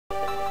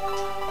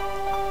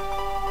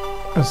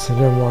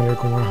السلام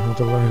عليكم ورحمة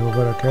الله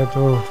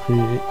وبركاته.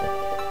 في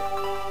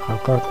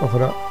حلقات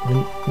أخرى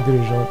من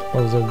Legend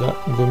of Zelda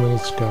The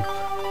Minish.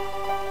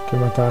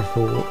 كما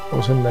تعرفوا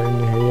وصلنا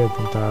للنهايات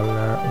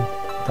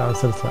نتاع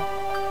السلسلة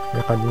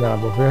اللي قاعدين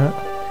نلعبوا فيها.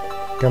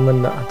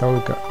 كملنا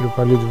تويك لو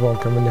بالي ديفون،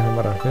 كملناها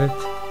المرة اللي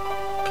فاتت.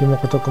 كيما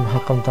قلت لكم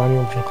الحلقة نتاع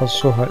اليوم باش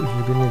نخصصوها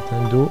في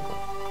نينتندو،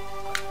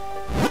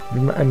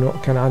 بما انه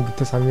كان عندي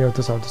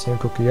 999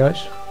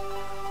 كوكياج،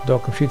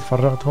 دونك مشيت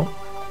فرغتهم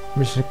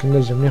مش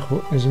نجم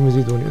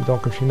نزيدوني،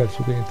 دونك مشينا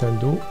في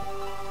نينتندو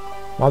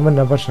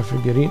وعملنا برشا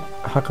فيجرين.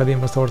 الحلقة دي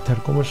ما صورتها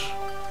لكمش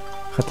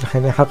خاطر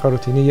خلينا حلقة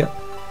روتينية،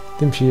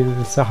 تمشي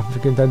للساحة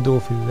في نينتندو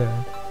في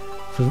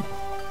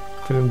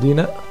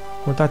المدينة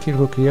وتعطي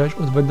الكوكياج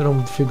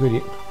وتبدلهم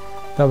بفيجرين.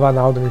 طبعا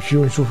نعاود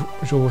نمشيو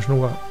نشوفو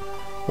شنو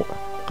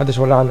قداش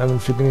ولا عنا من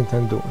فيجرين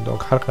نينتندو.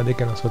 دونك الحلقة دي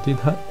كان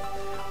صوتيتها،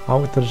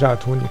 عاودت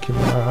رجعت هوني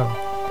كيما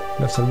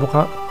نفس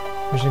البقعة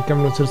باش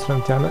نكملو السلسلة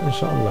نتاعنا ان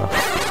شاء الله.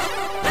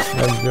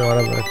 نبداو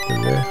على بركة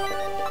الله.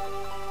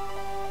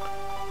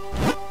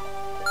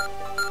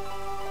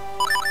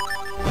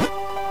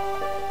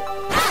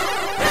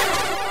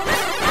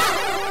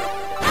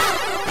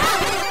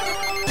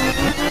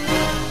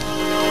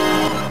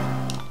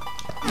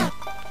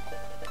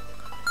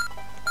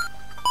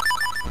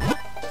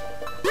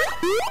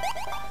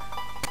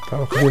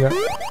 طبعا خلينا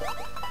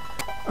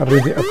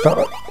الريدي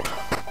الطائر.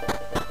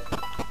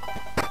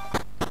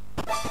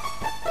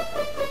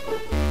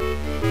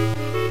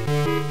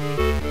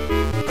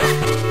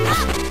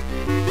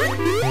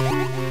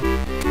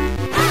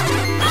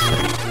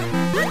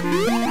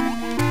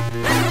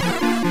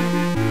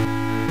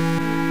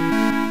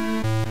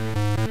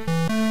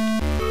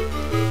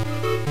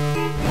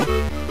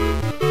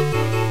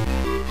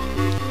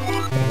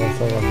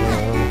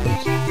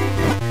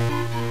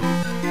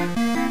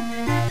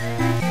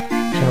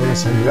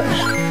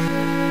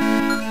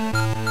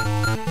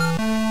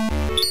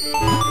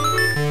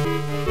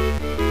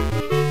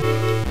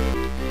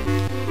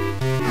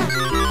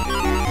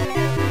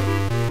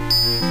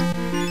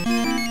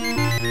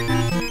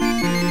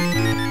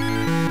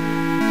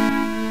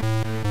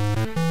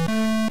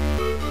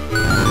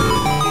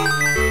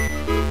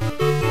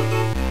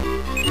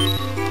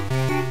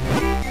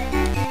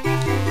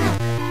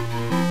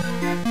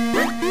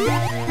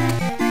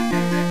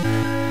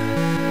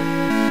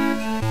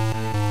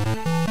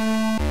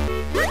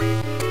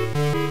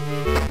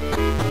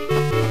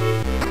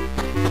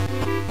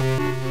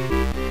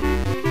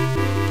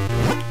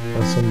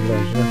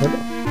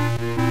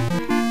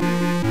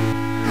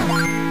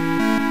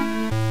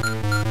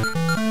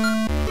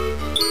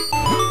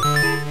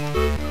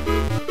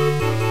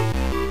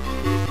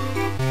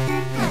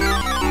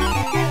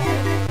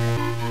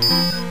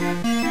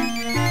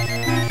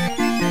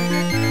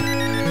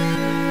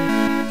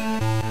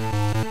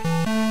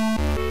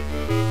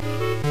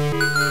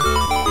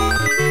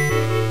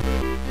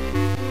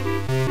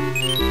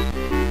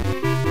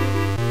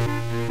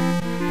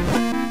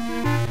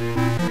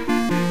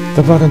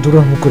 طبعا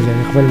ندوروهم كل،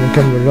 يعني قبل ما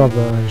نكمل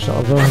اللعبة ان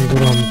شاء الله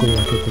ندوروهم كل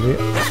حكاية دي.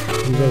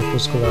 جاي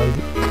الفوسكو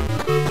عندي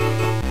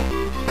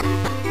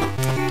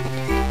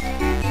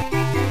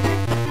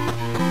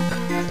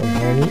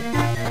سامحوني.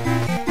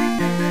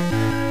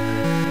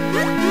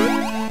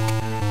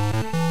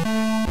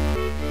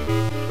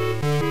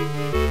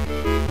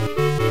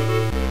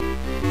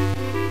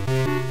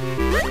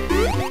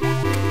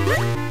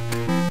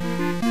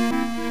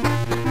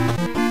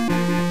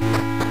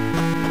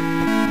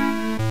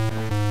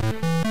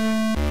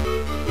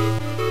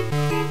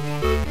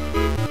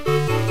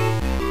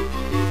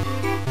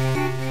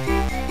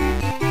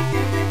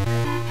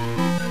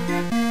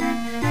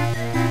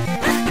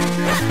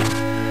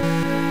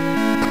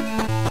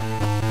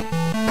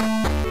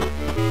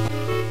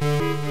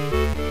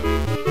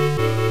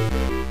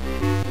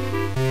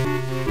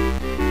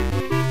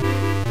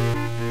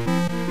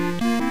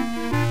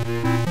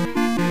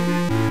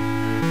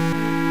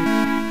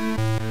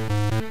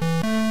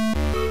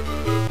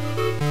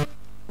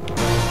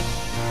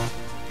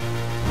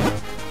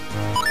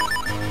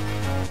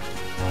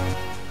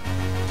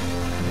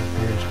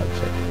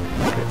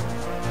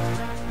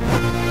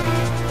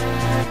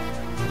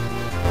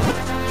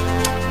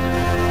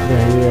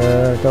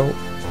 هي تو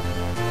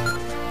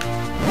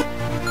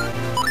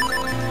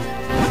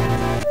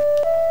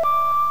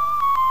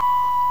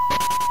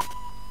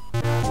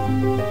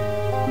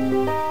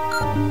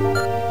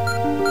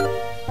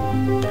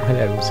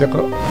هلا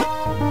الموسيقى.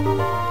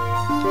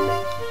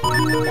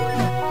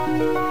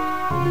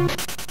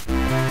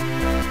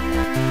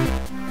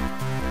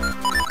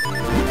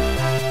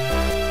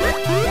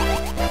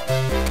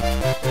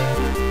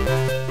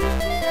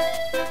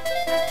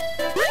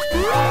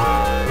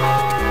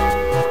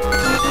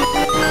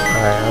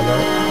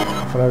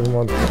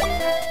 fragment.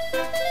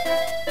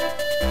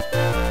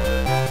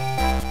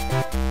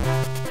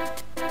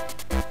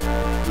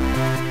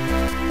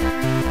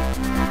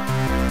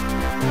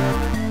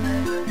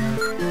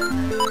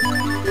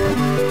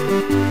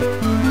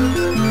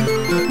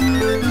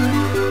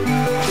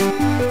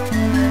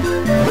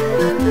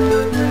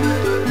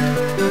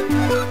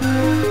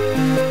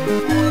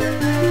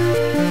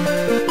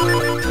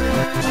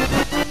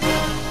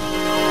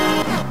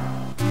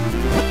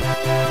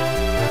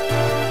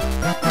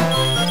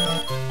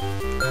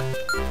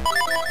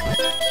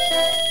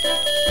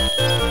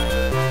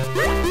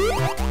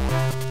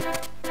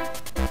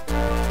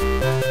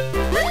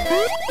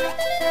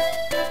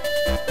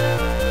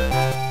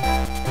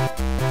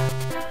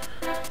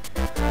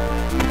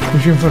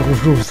 نمشيو نفرغو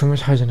فلوس،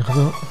 مش حاجة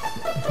ناخدوها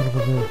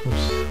نفرغو بها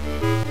فلوس.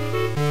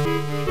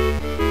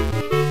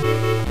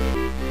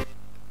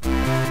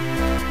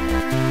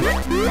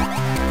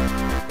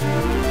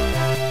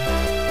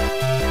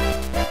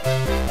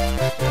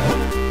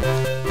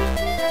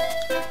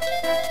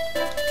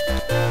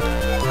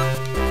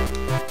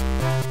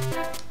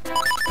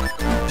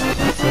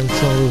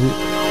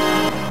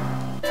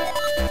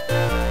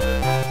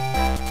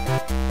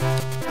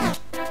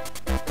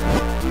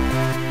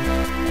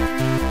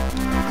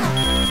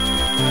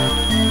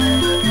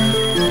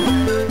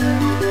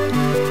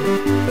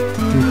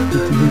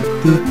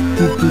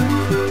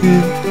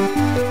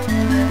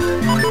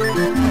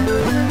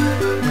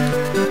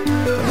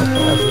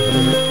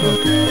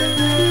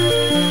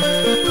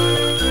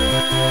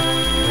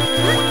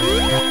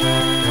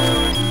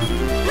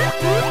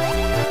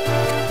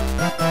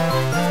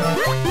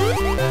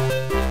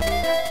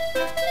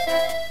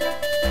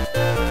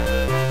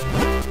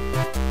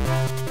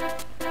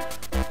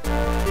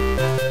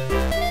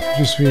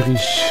 Je suis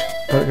riche.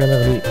 أنا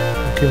غني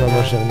كيما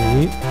باش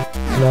غني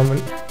نعمل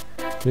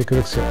لي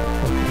كوليكسيون.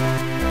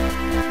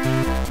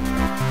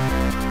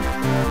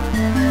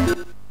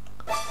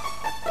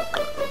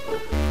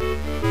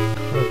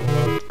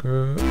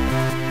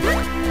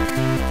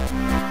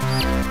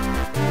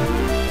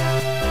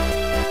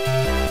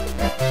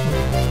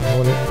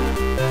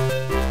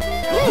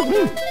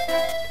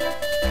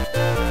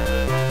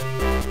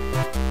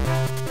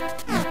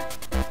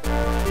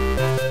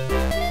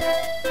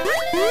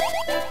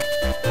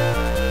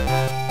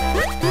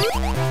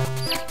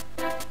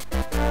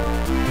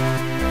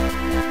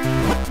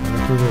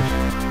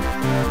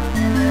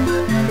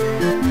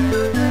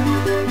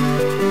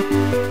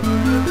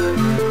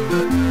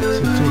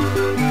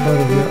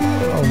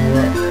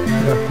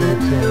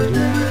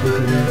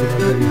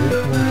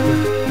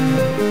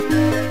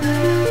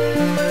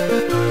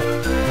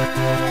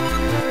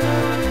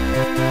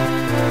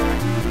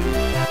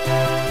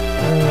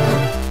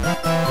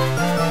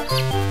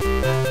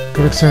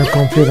 كوليكسيون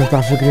كومبليت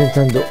نتاع فيك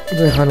نينتندو.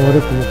 باهي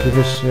غنوريكم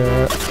كيفاش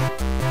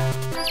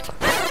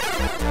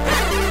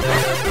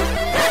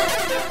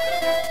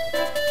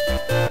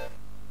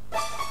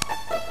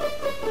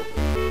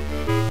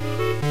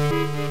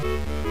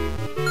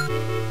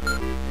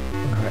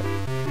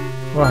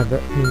واحدة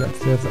اثنين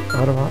ثلاثة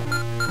أربعة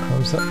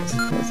خمسة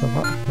ستة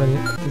سبعة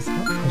ثمانية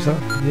تسعة عشرة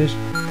 11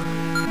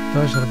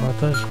 12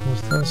 14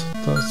 15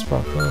 16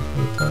 17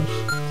 18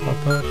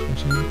 19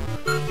 20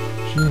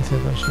 20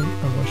 23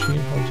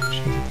 24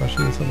 25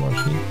 26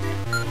 27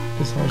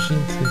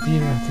 29 30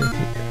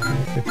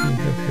 31 32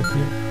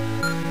 33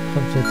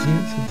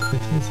 35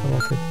 36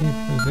 37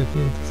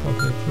 38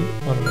 39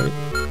 40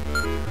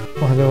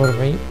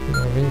 41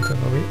 42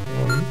 43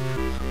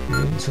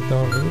 40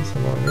 46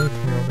 47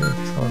 48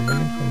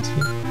 49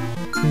 50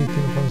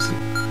 52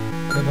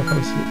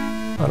 53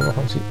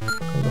 54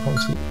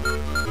 55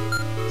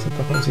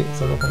 56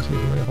 57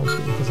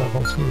 58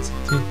 59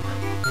 60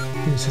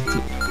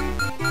 62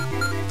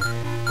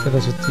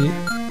 63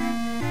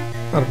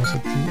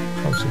 64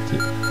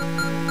 65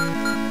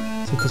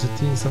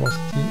 66 67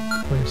 68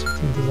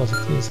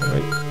 69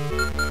 70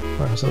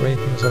 71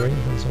 72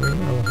 73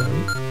 74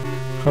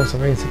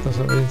 75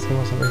 76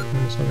 77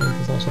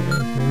 78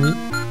 79 80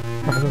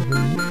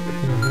 81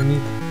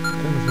 82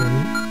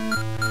 83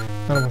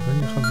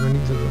 84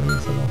 85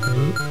 86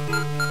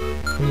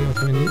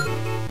 87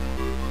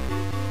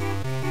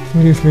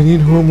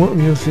 88 هو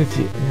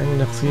 130 يعني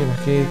ناقصين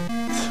حكاية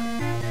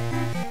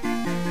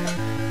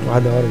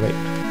 41.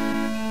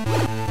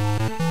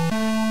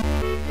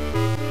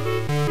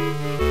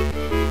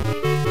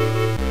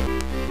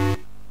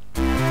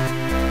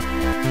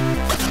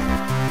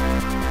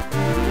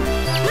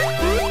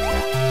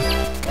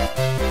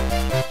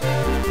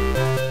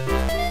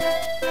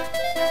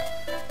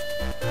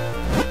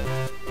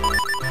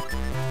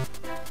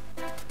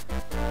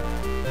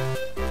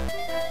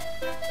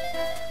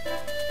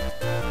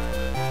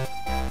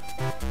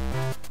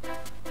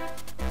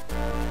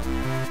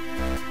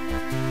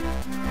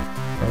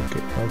 اوكي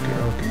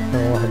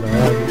واحدة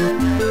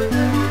هذه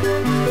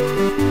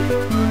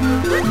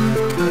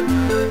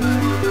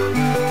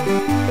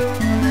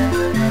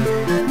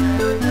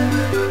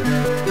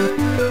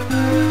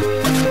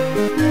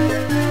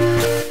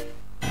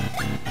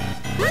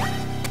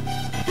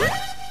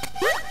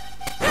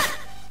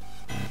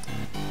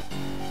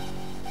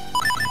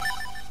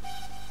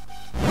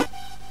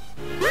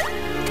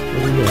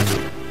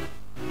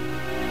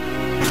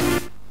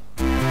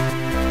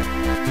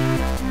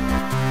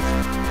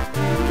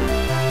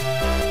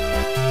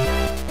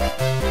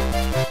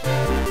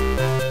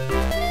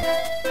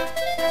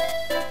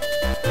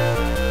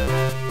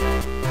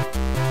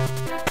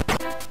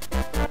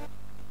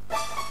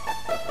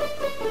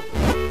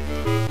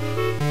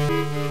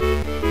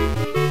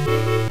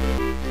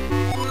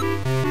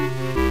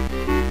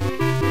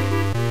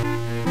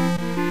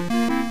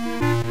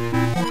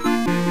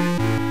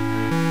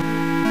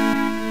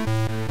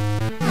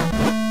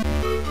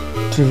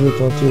Tu veux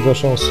tenter ta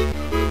chance.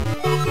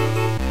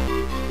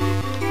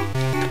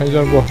 Allez,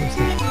 viens le boire.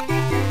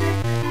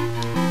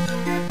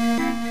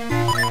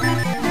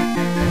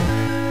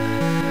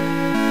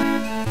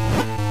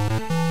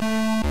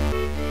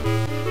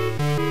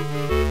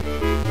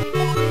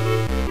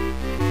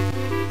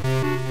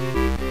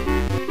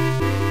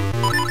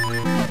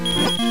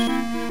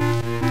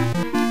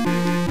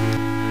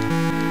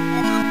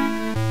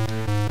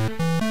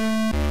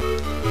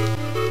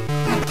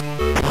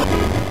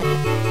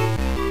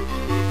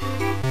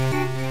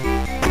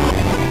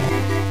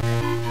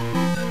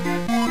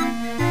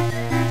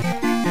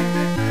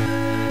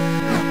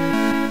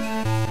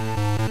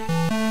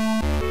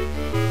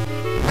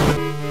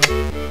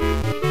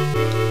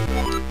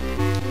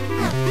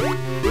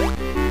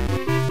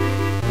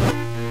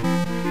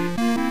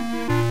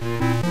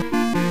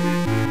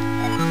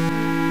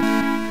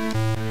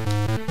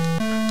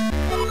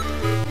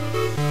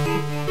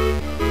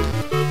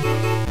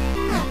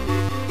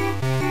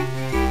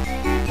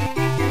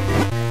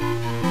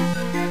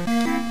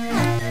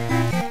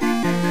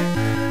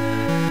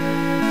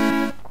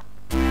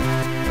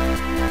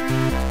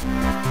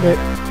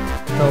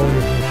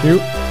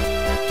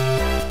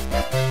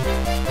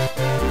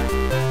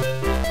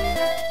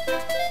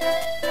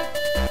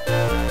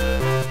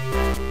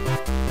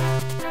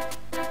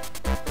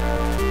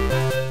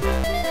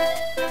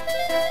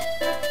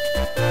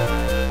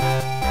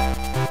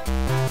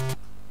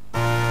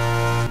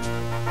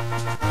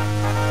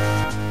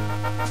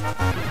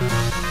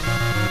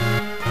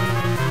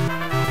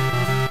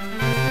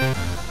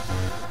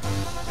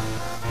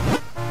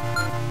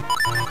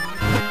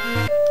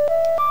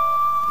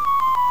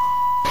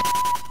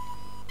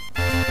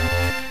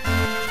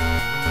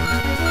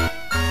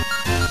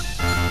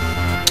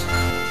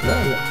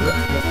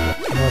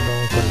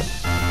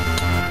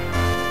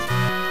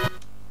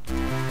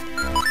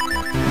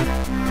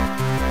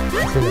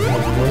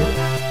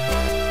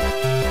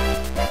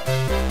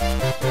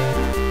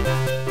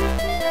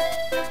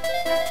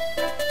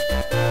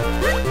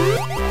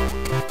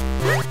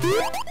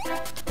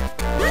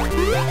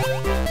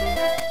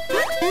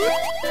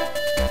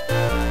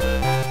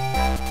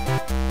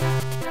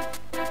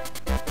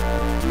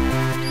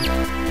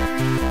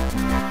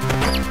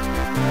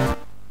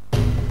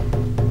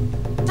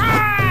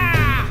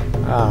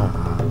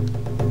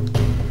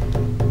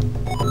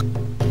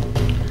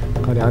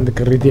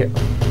 عندك الرديء.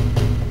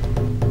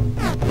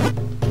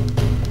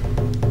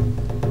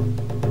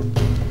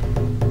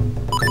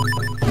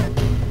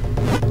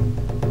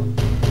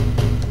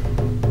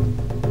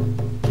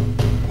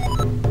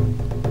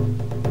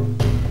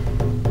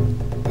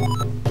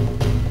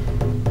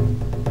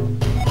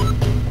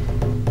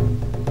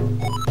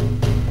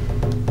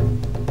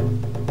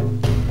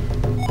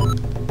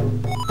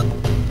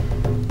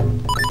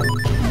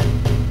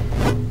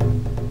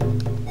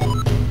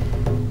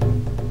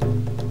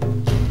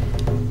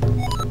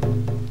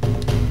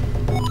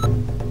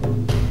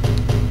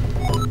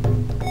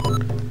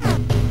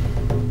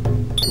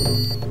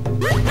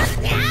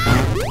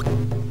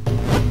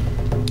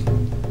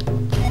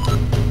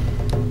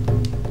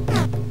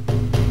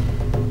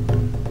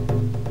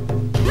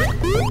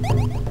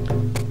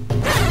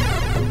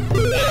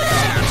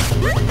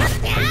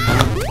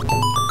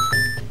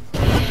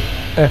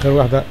 اخر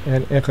واحدة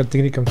يعني اخر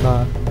تكنيك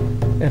متاع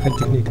اخر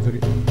تكنيك دوري.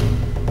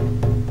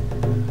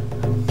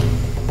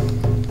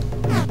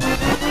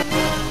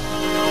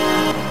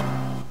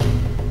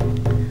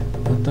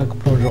 اتاك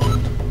بروجكت.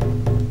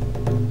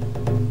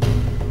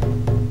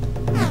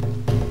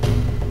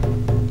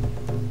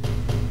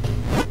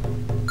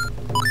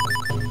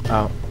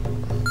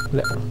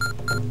 لا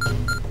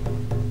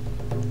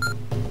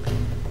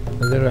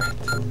هذا رحت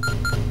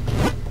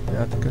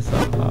يعطيك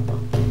الصحة.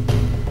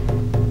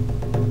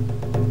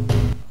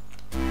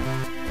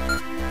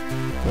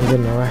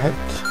 نزلنا واحد.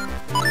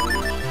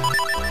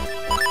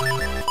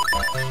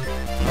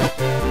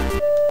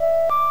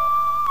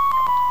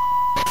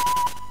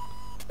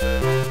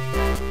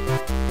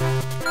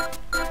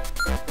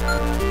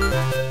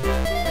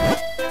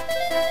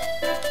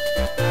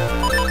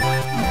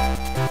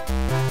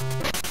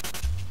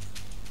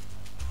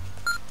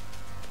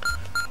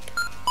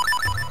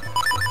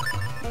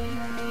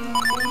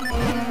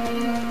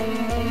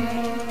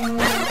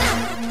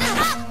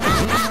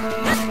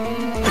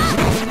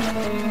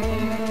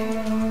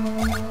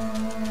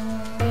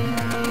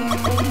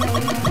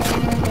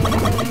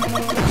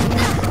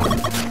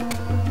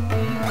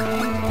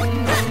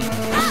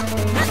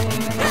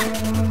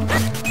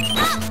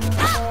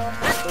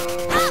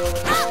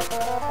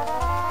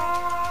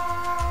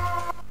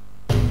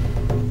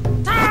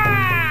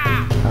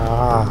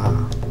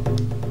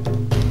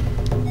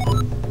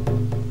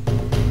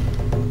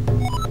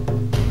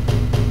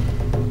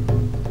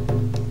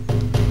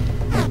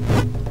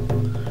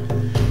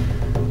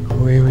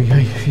 وي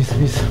هاي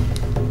فيس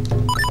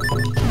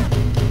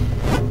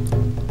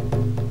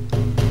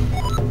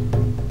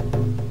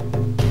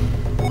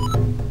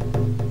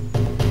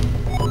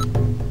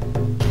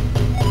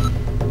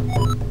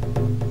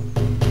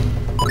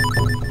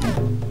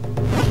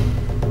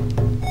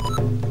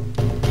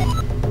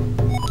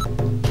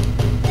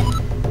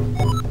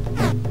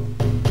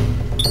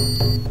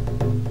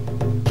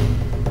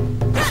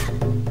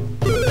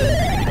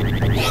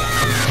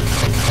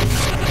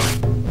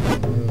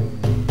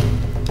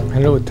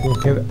حلو تكون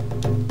كذا.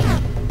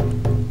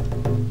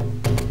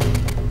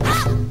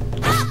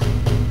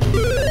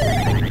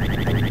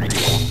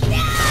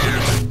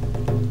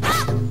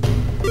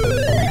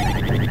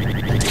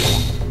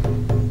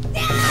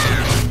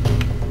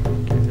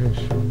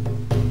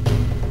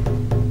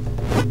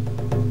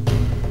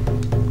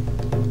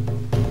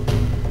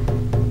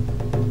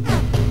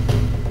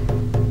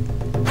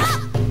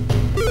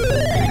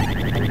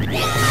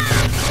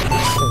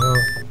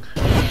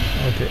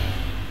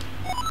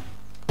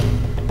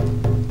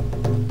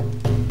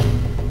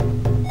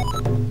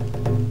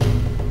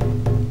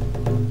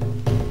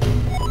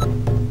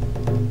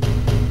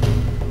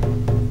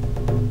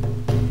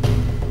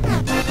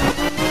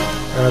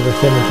 هذا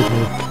ثاني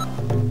تكنيك.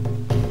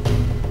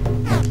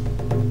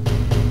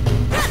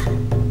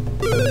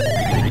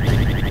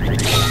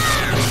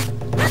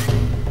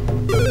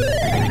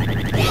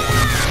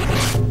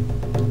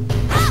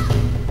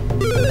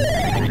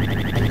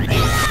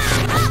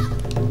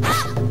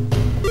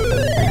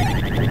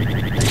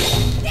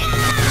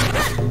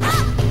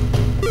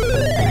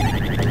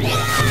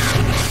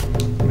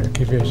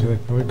 كيفاش هذاك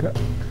هويكا.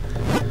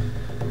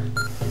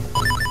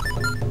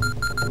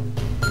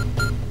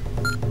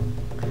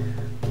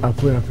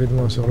 Appuie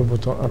rapidement sur le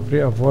bouton après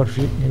avoir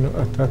fait une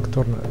attaque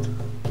tornade.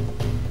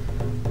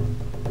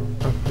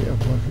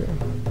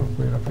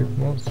 Appuie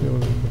rapidement sur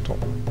le bouton.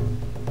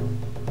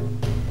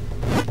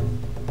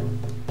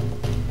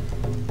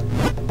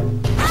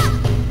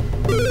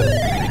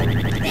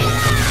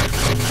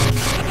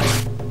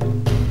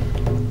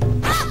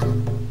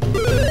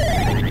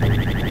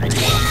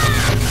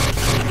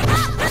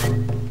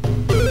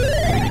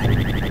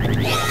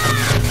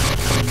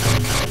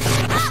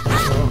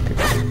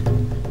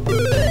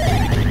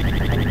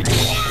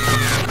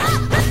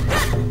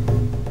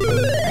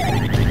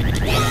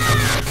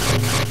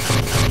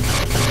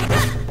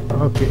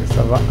 Ok,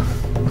 ça va.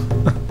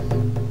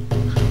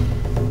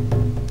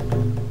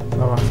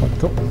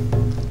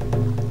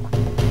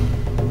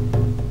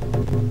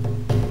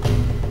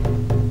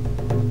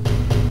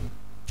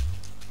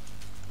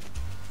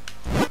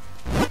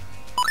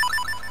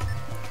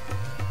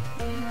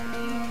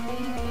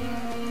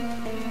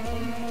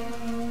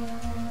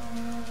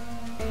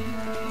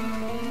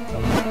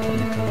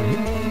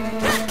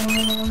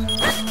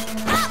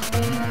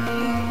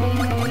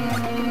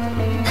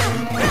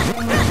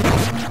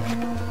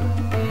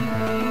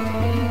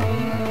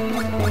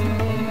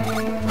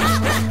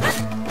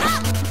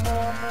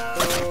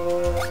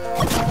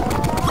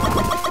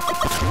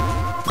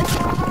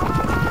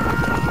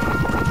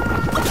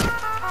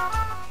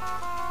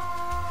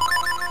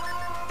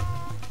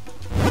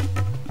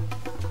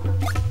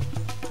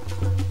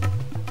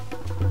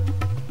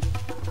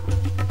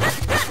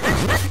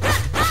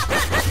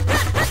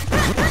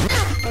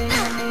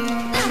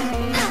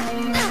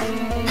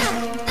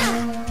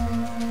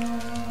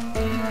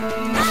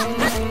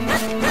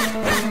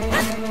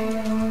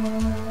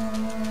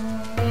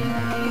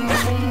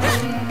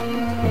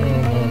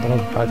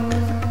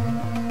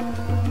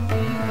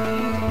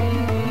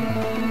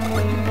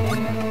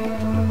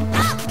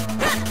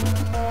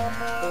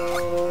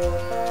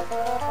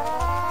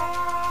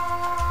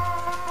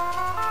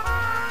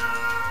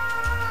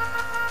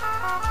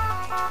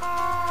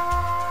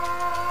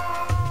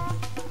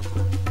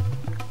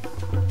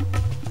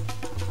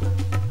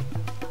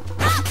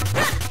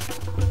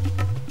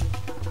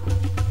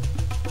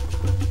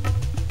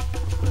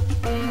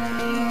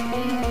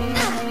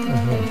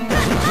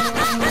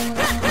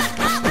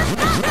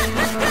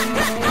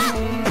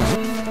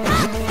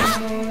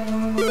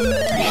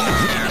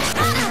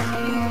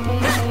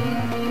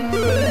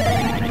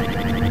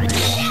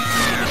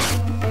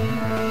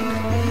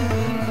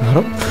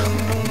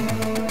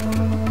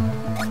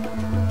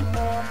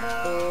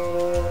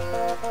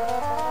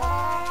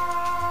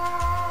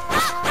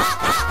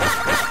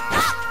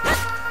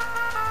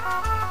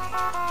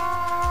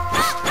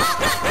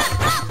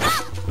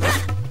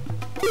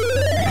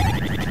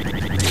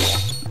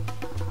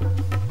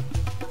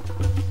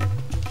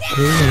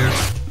 فين؟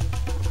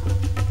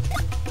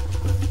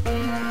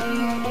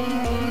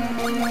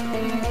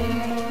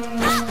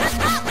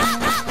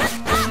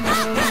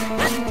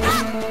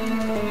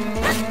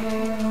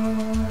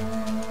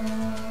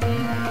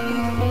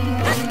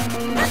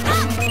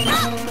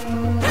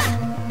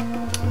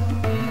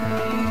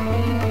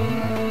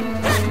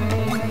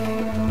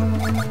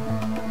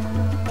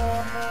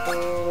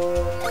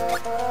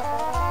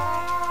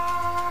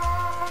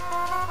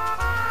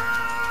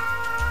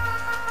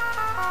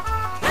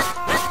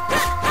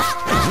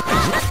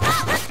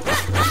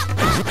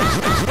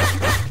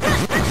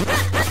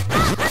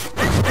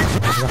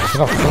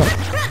 خلاص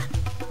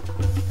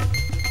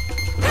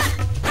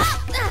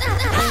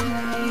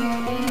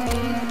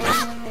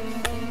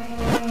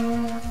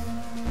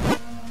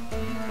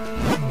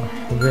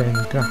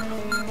بينك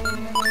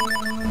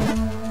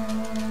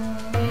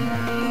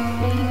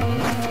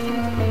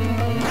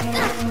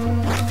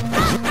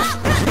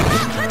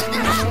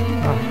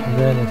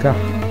بينك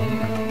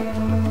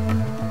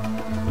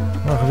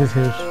ما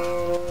خذيتهاش.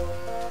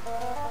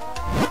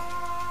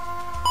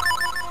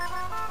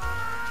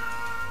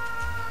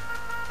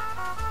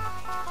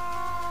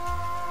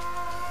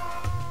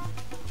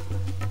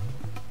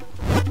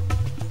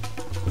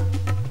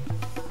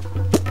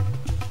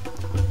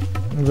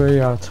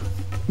 ضيعت.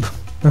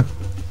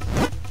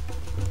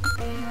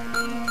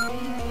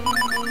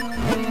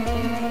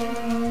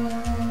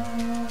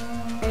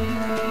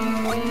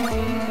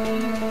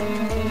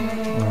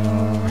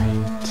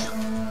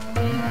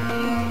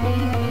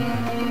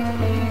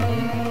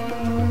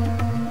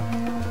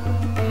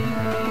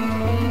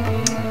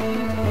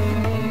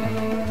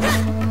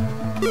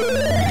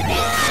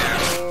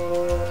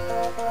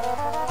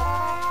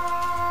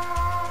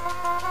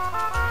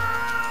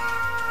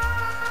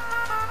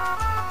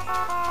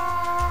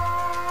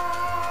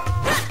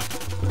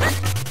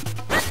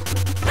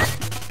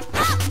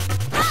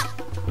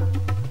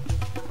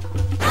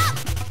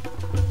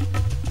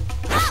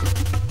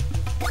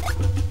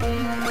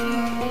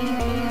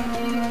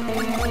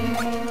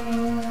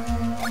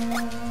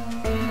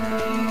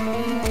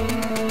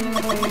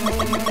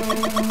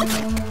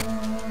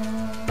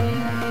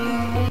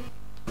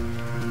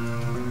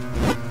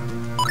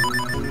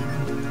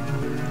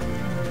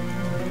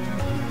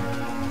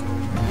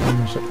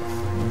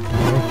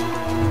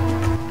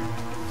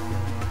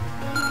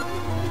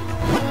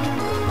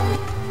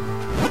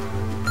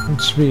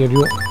 شوية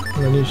اليوم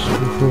مانيش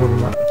في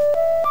الفورمة،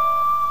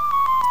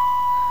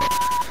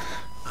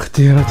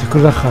 اختياراتي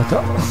كلها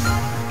خطأ.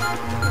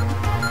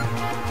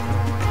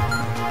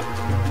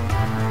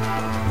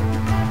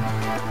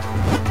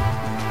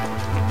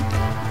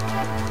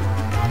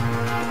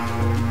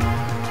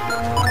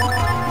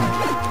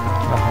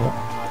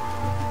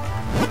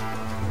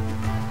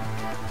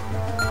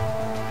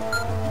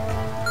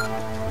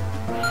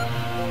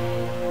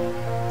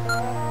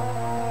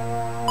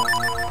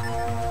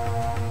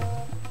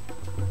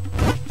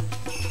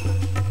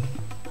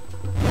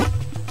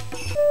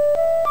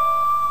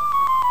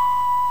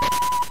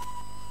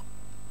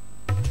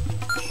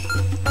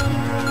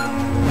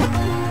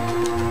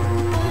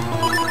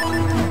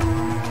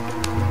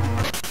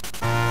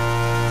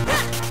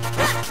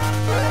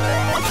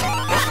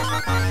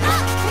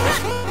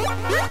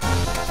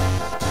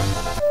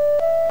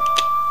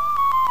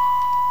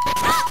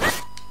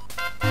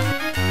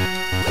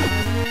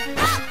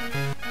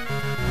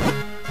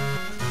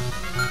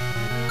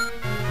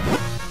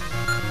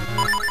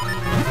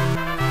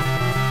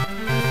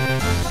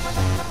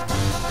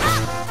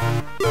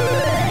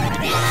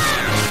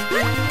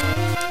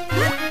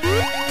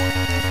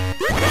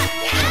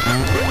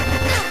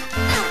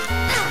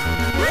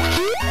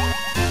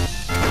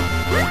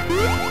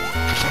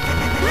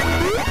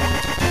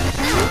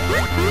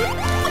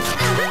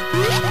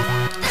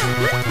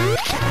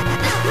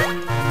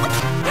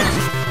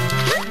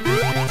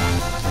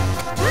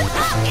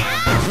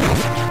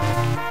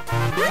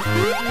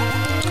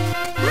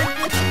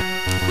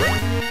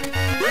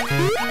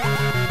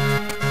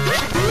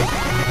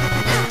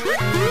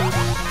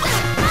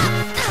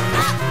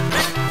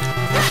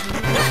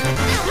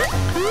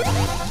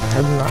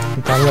 حبنا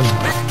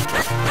نتعلمها.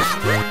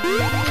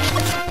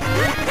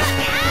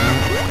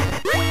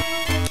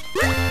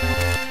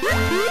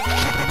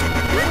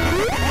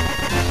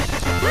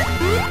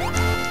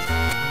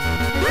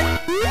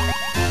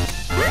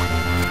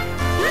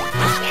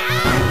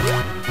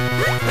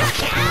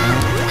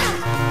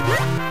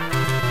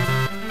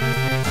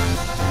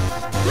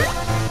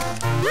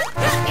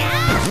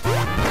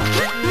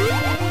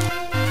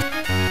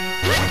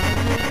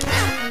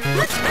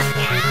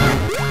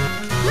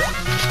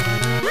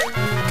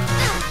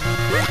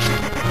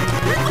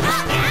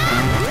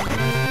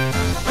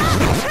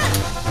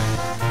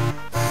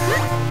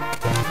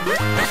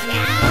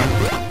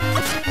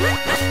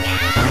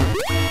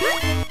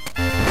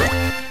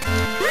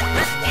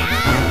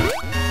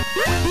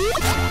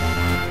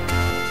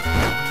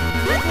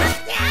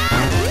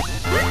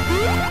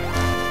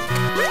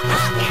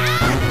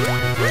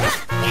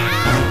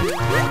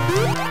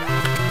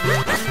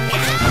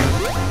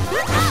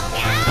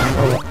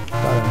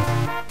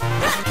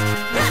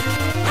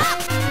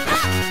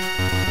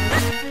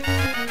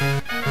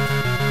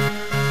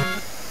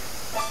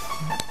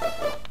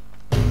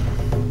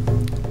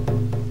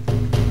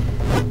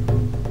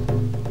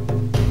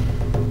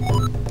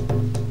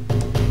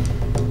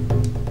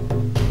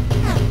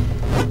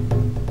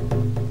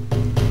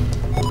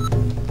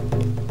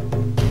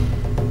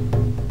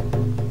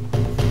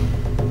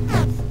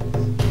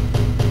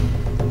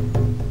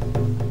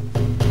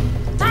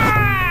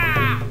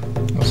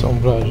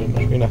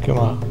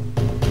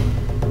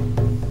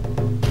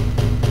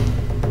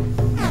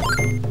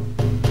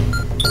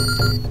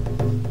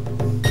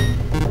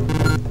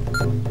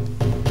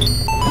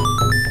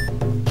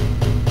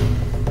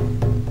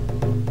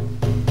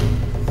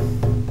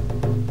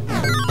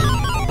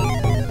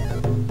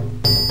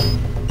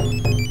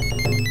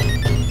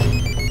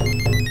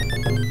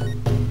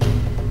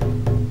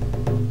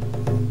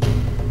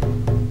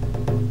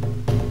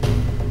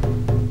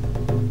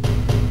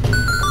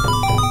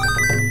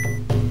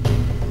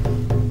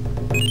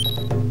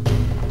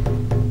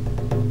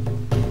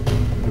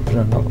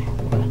 جنر.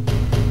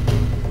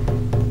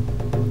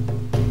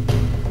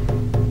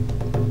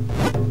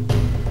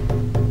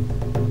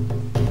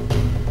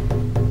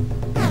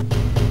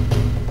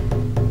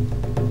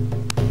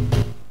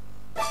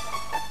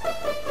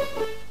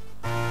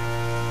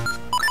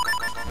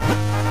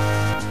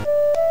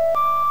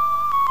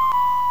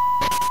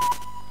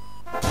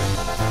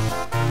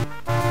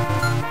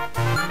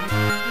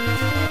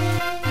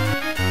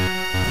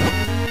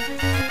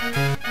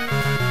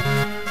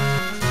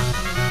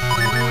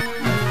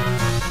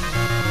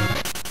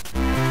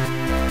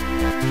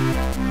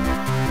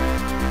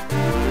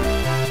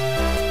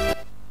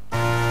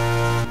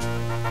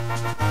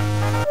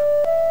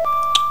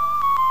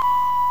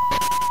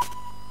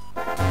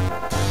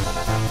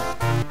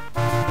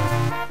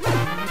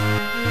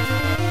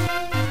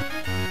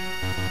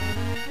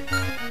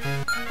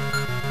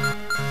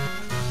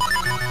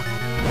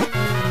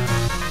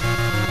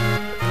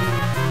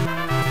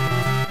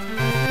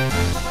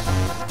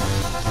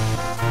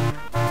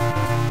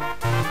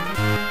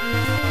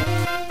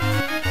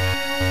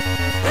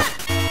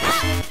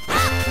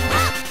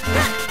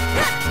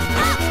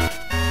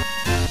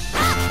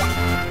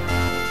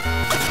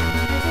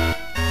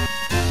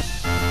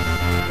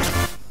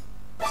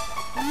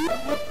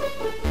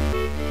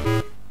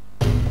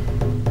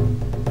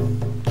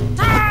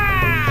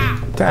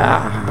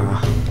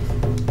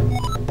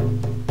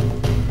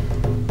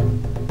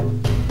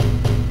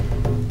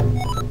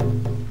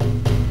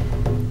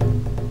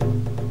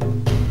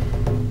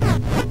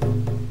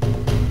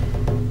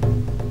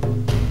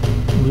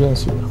 Bien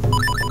sûr.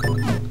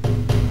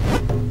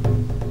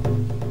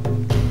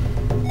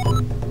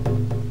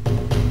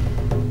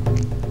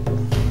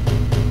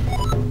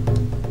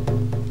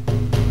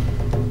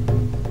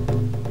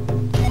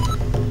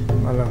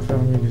 Voilà,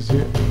 fermez les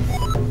yeux.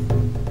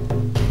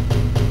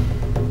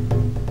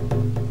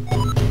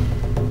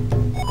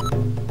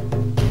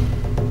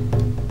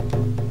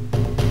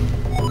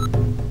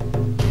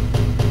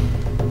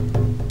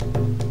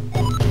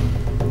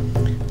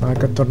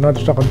 هاك التورنادو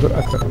اشتغل دور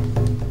أكثر.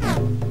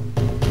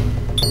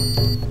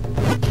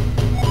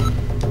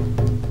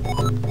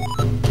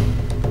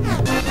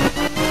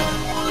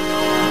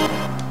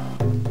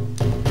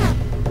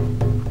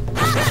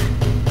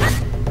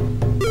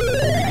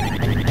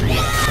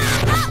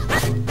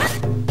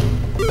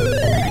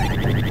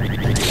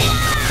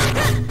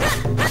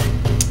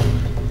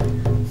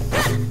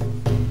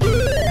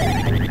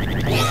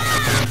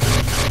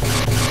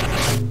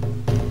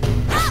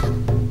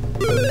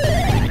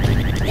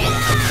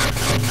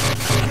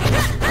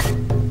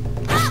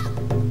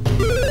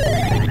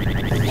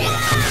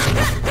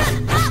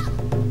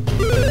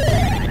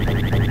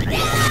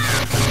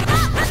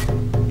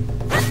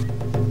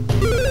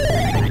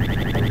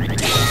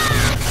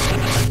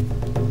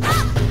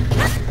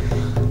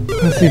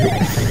 نسيبه.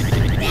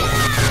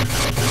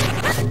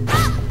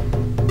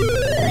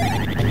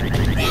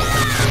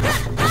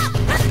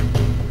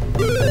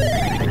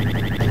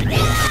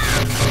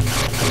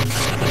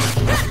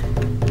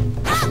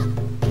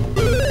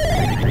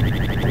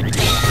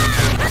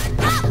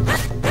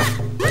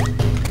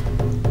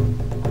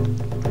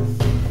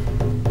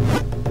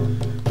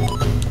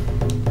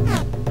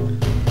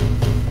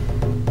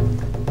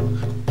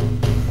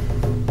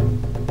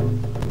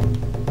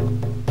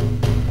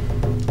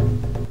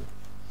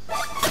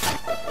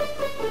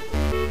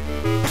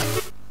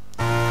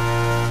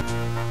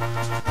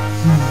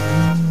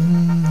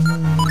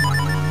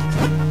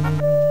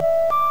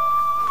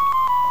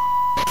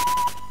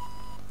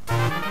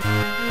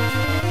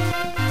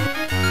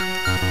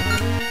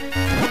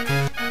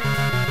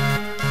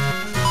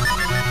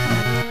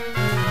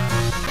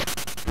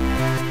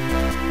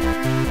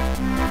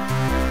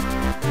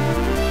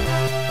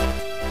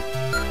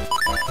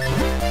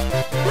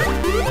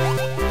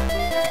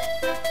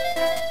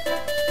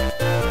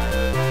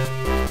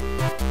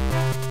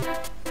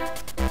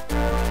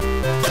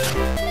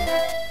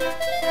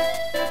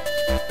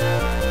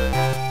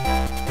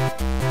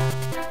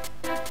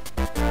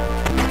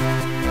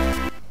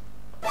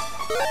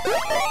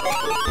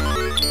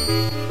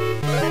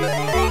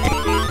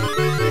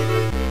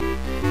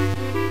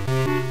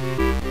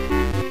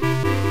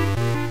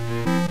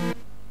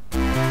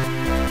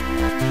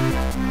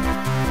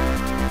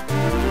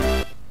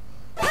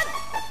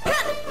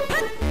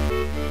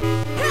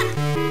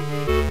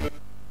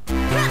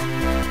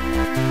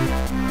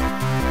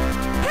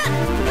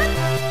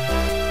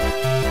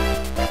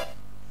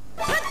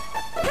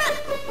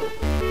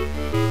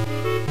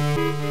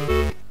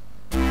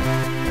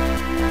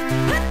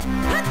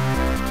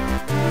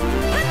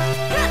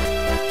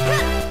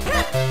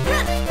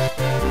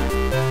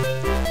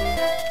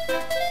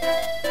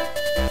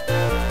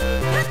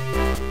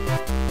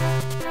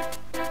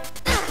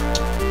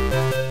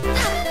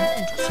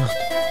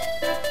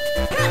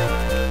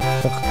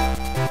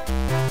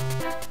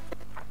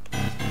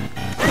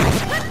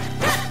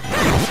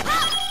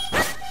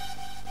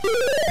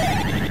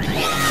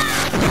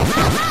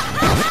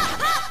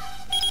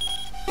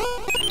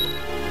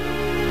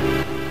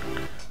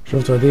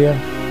 شفتوا هدية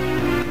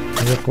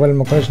قبل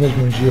ما كناش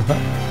نجمو نجيوها.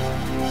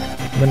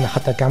 بدنا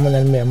حتى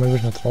كعملنا المية ما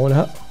بدنا نطلعوا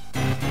لها.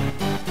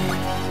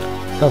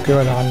 اوكي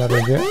ولا عنا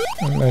الرجع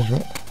نجمو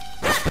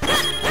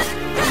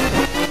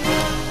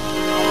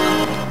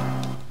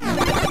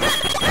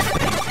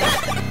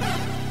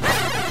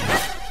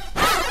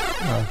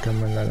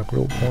كملنا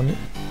القلوب هوني.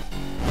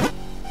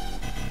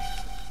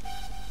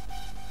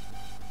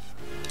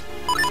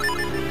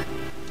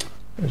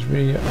 ايش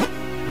بيا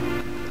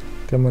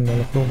كملنا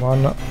القلوب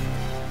عنا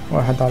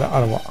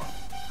 1/4.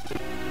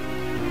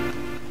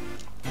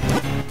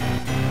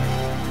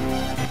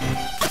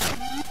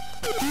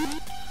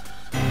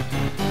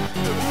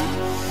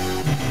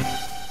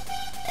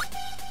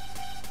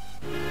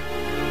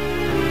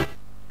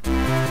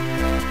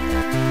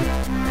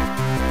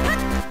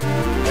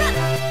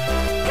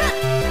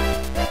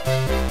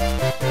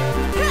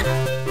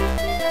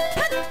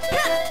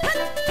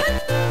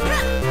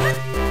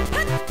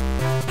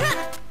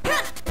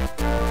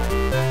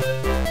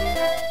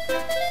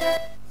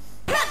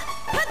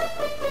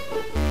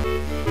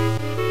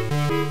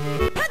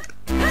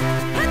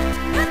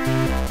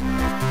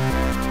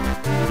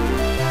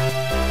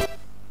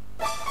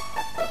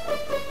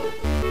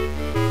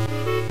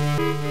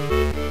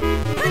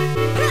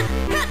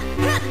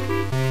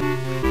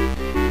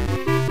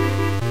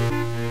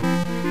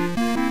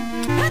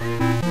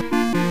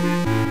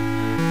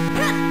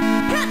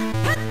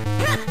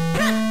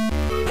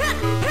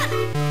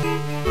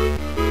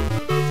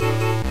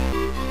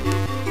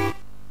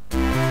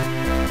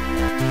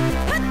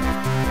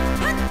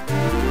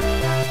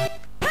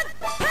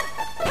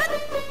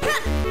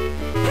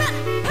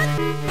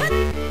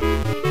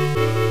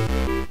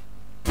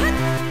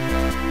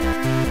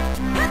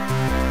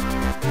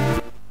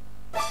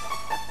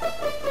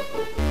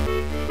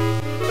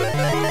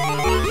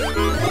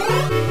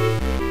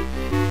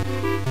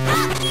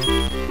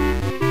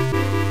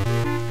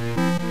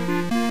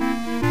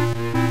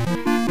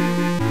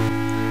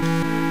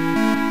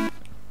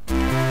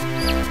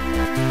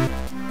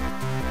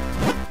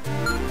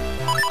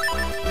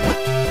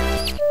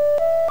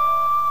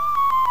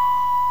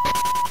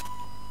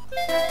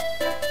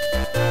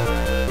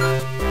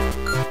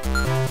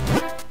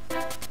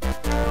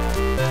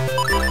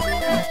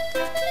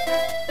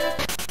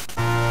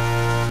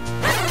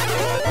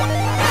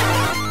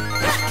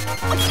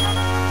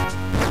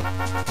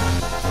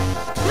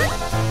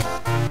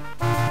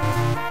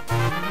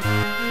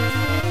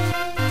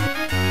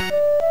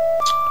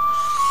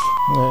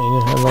 لا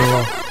إله إلا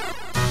الله.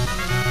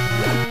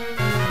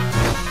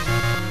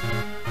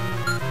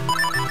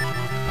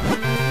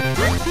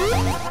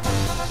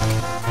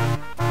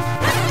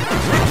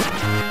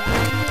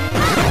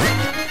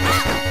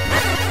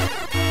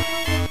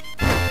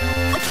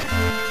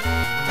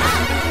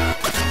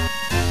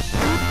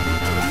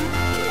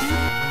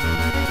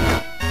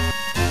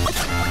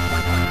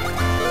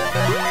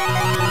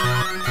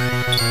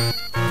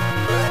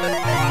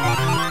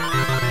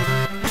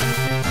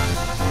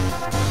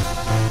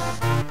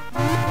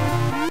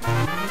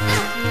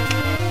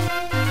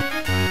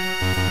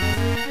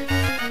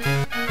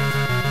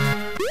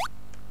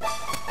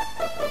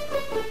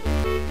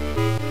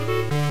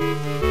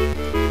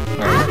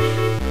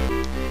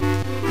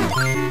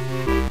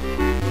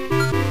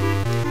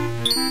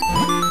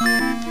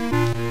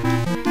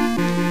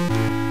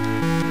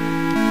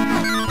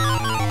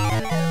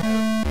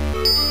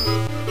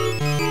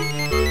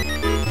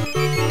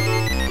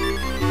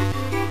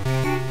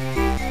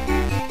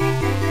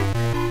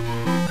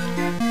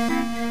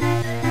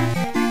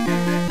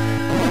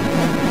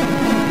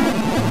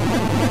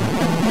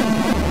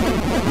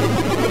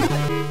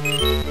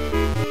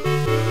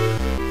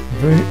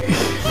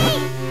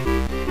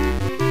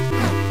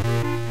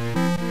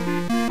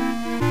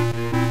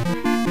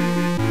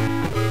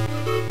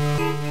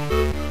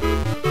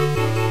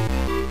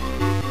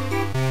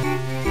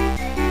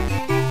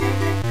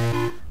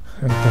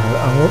 انتهى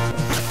الأمر.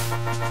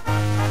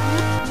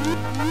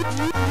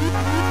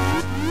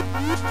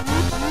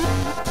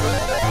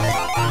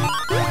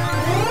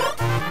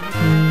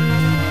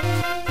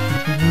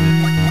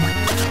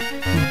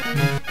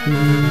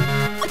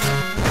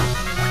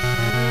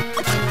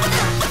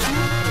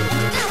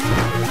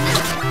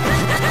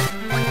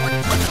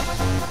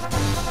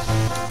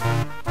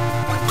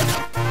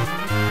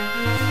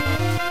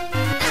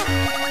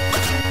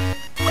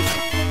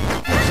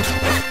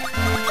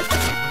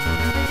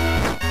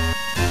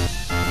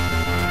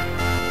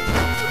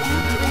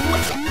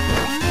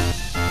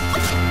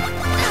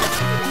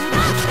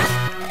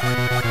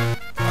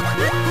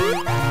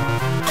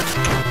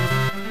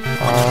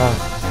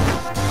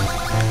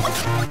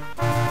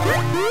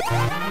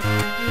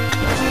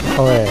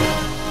 Ouais.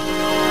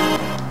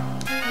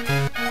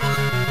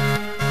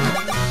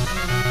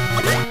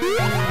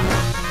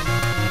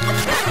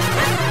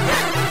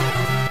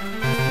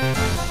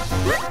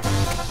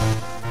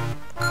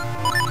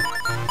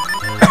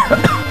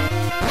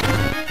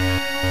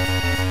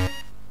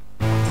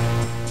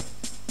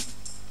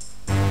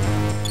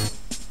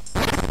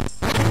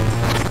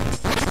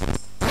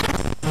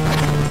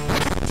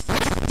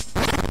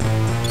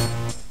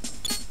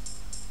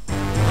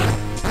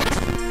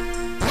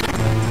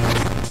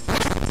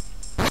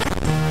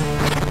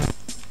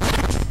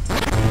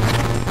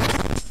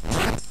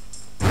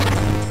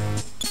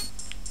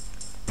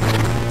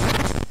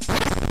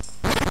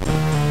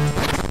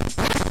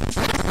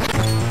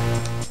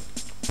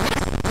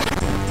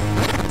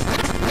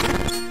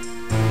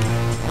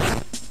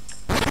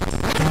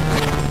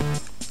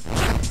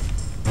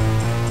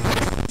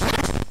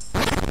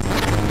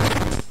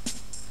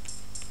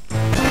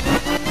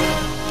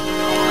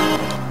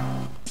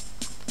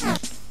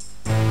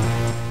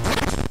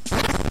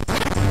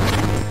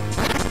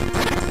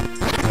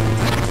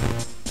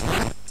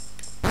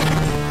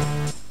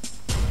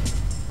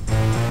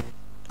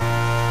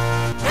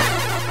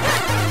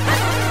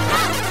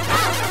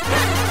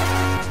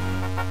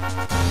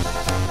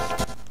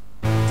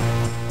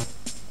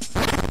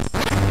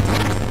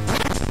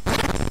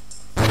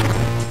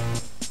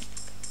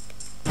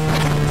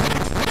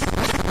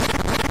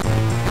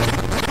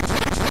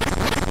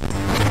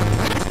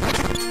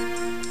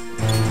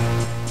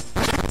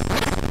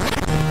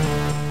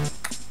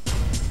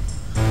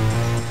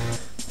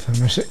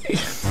 شيء.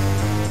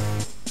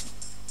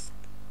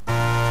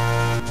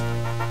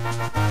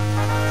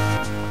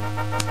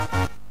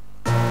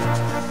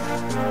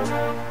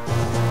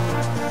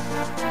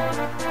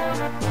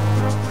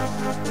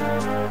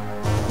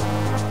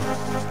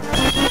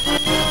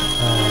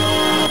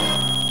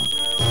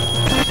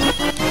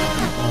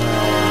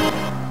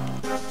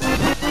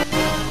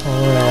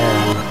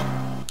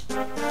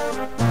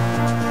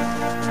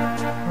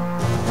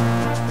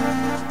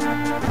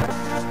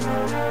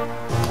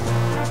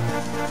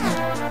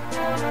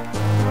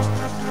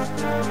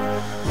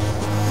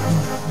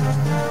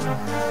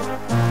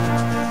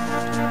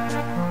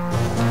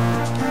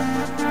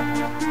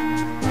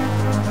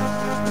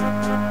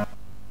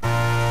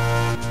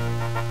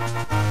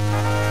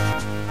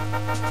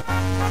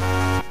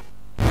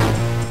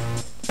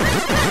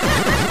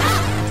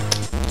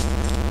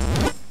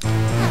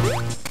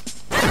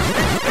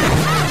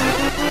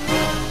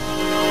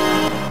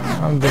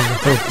 الحمد لله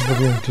فوت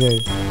البريم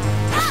تاعي.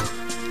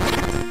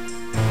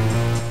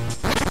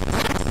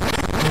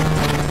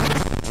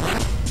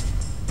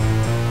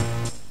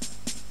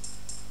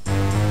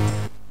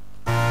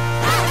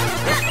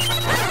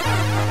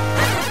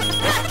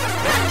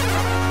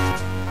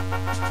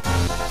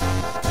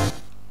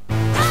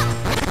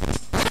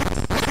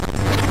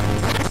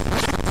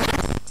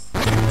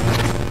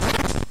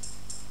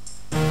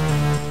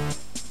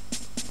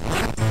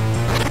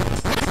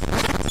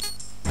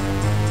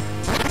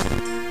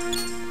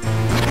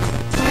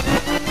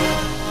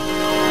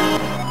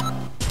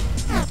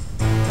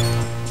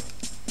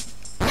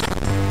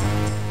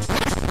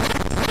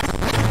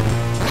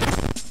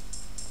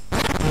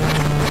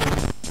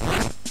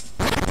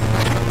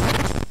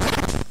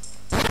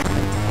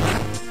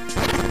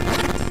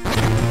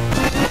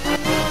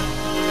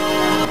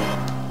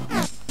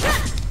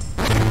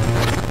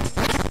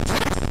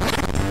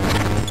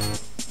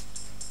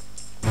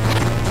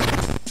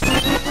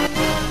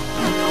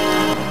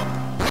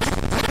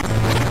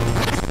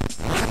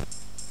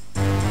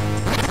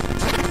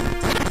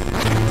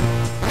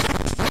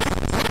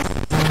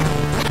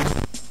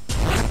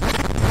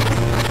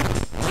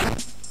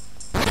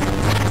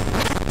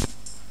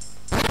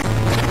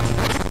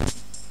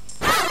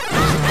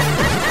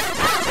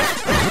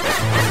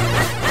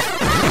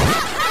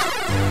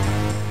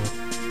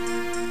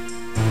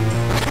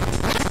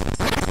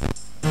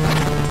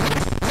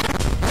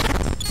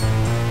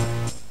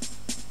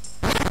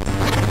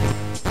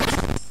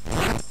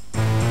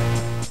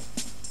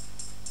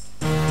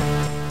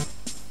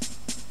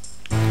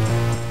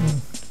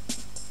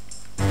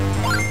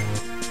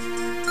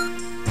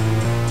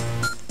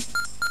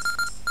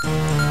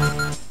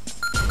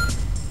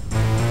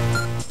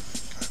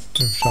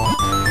 رجعت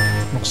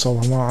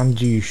مقصوبة ما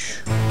عنديش.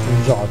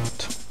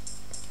 رجعت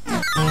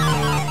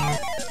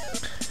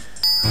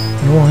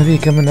نو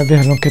هذيك من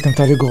هذه اللونكيت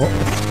متاع الغرون.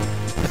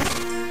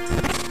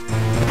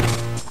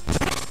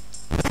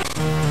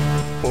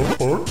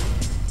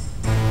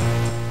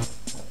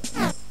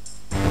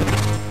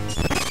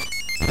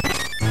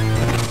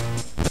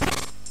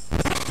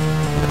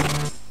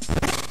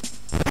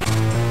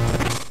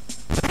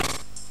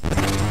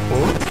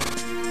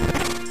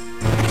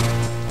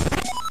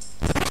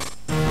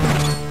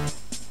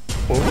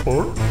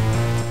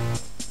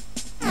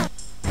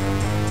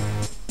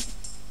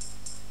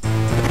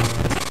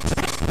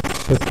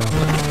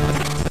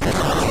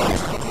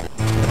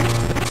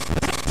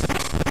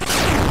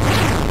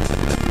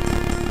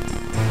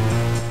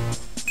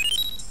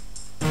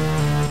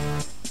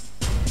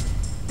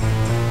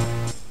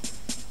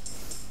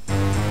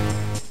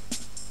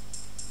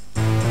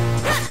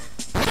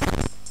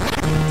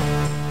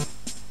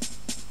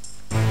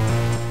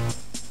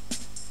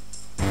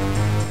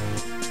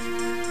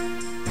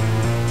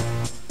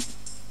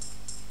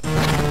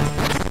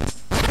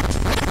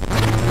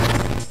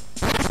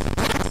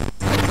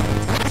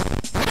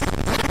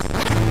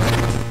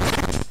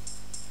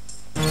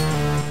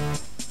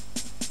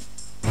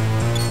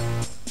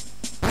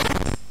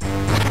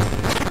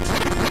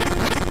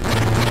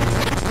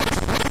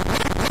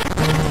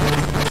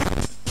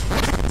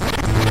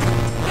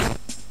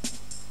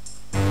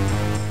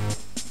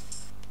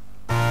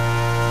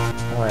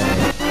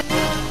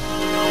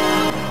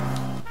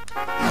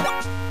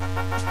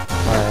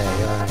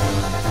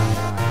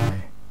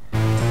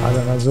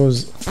 هذا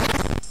مزوز.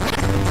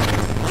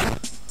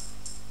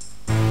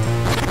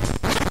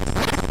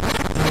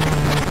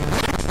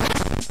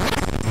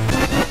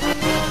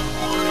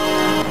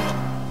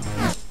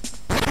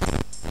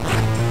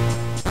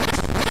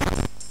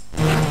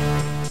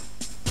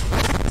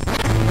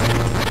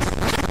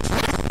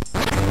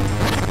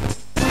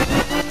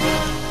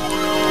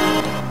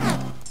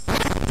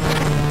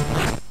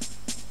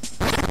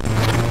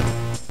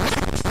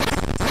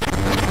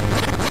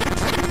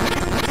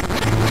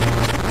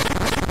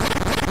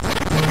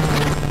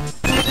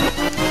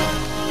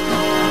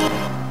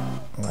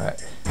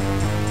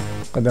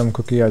 قدم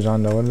كوكياج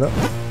عندنا ولا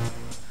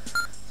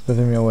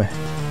 301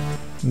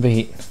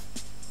 بهين.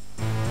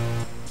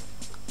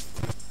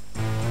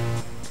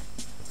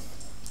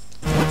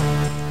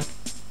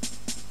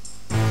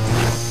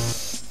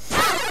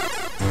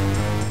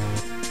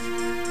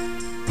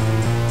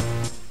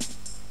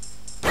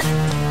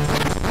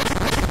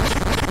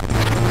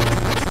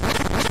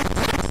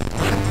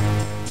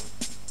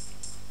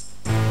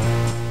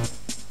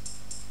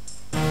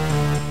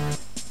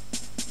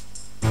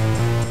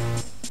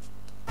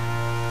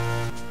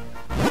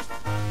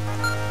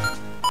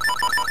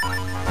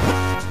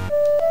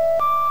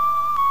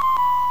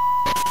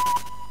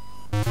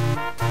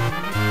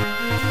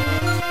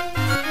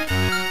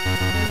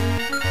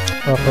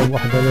 رقم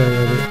واحدة اللي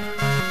هي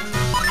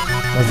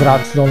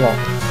مزرعة لومون.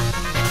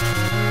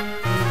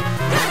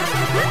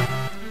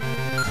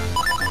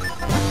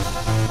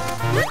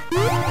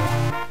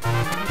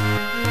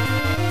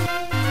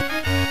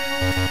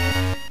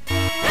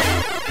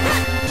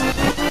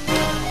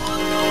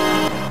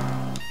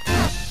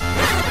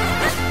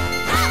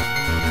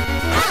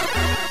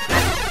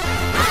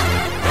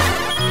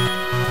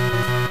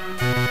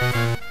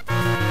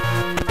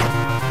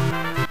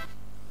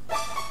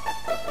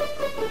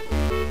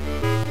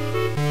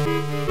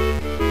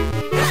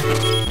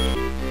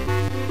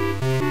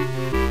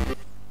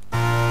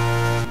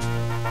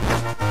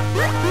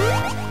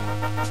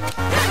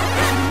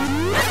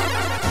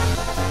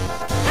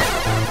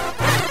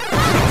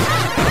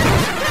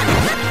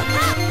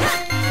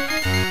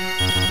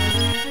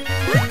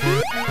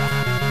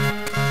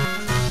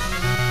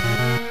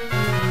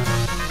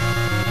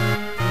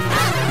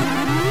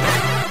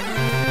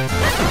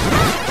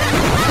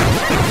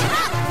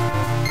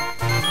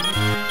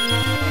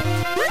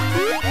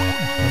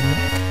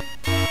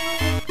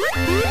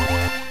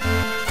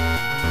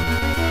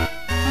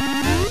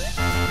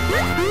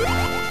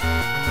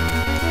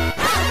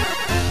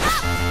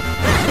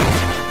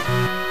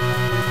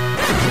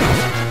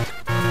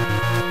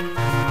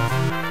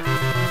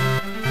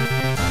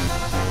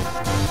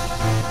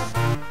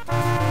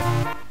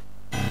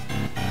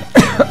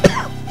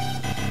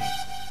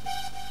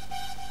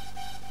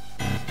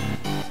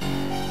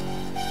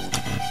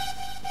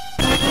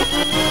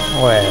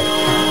 Ouais.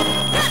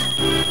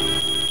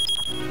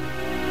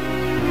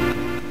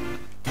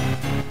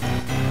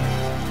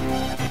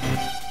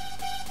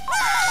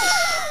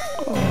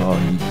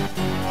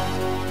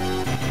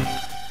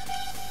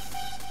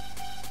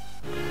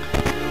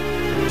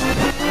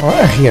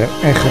 واخيرا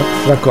اخر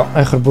فلاكون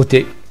اخر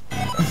بوتي.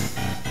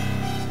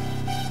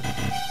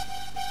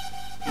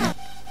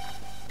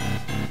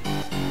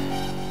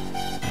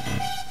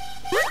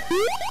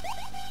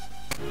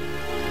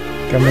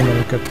 كملنا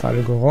الكت تاع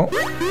الغرون.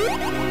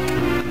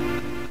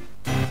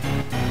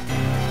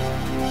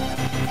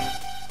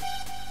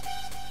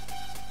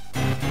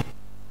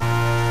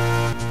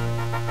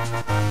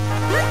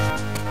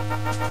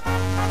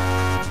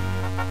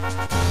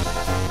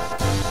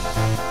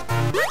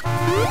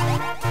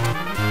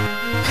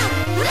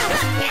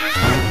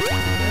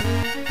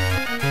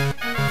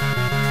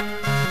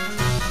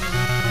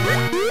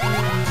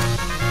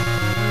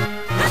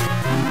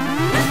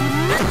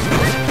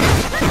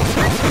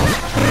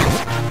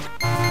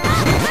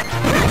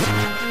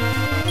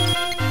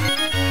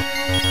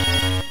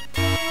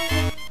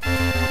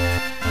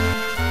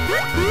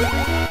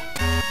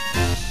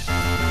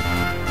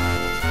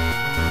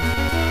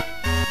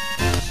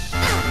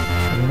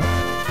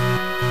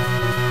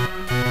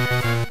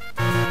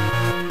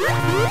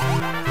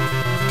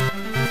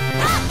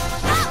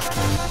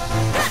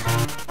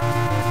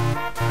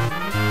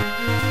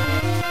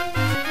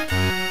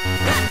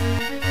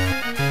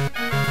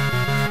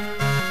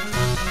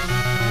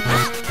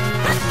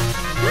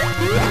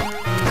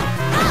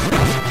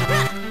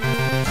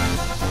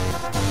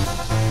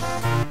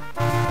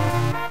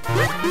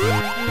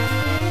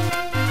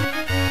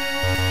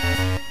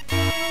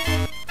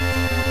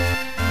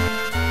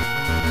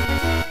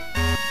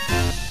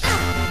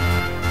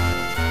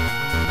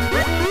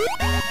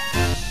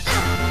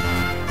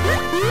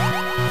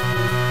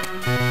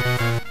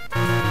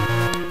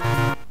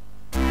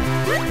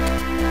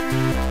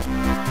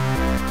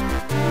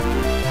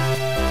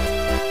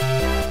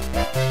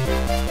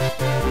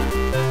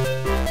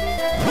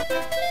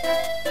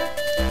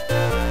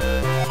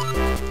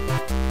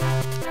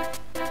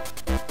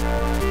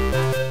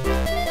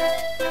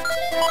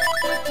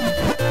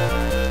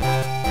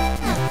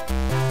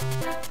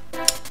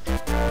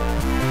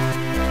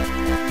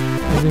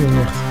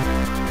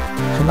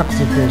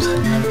 نقص الفلوس.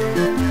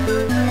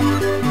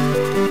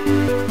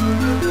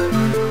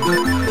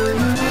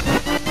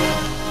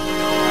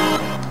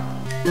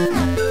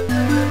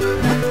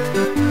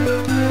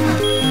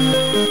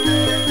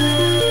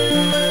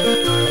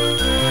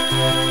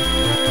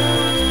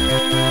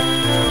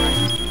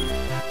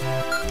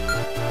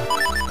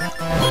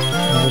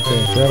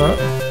 ترى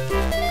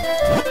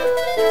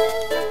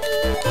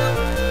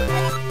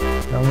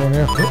كمان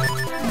ياخذ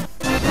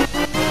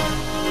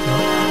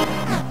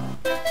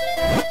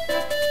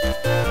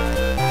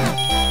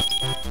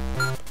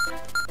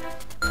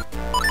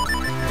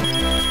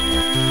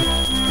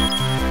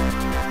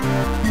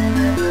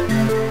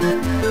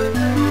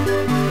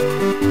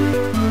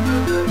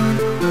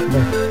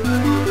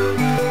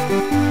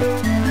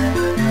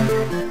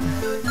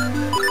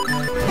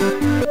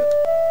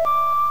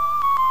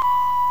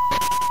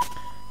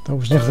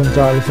باش نخدم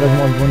تاع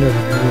الفراغمون البونير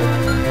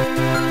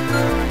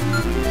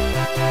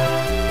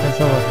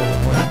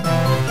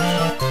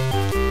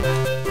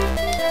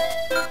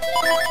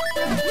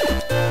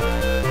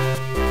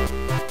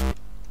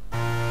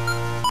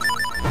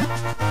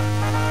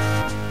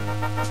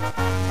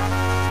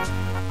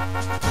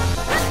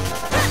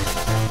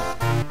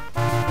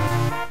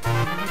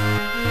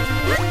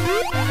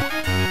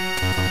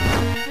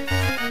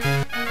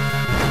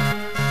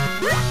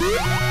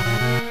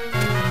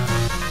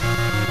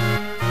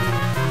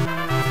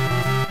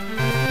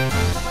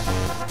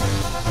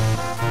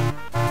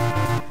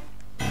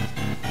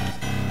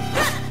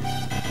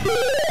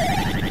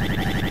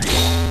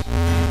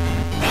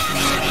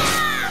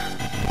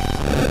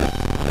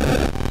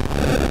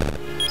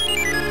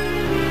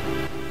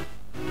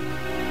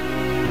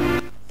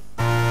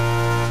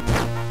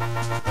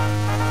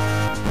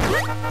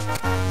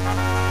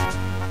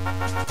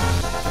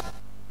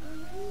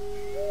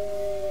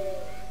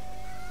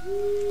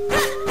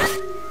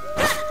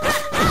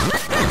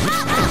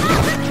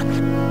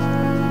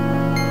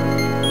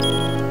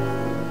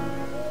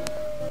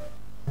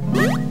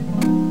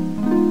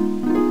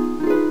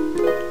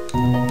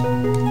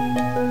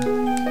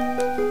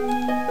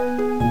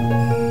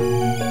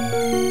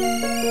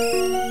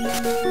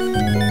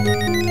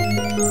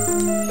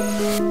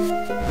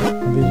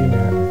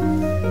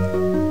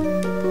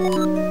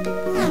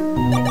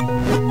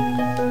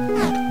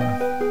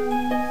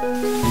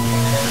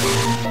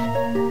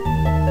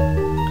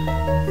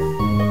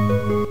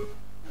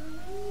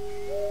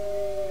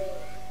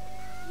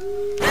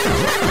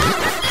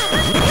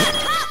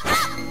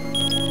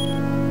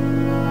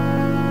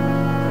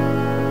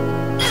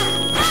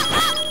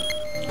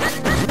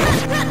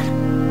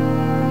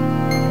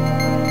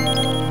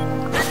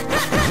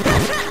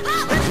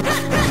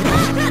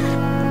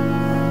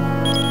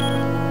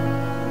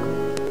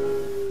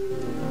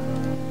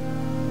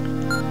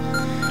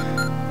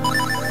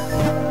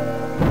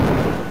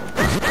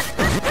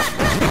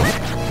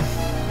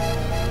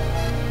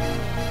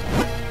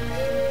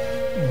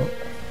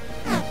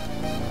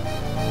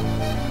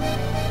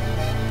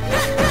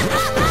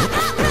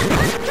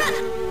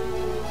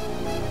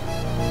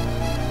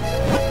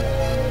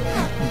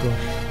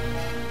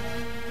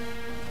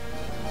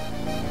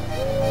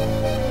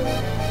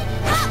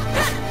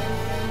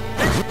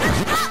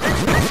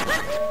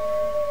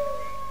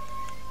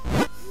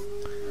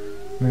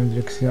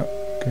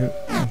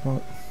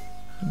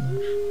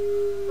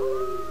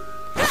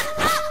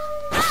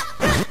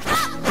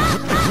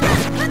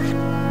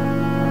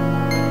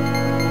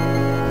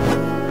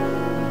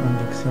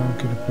direction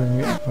que le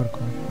premier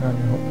parcours.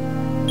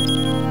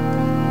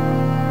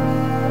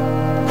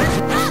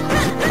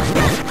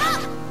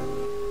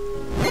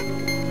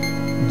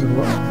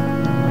 Droit.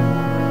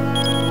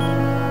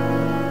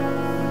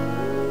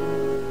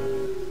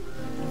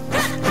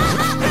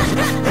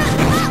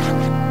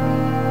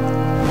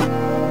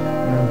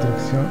 La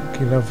direction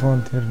qui est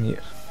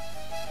l'avant-dernière.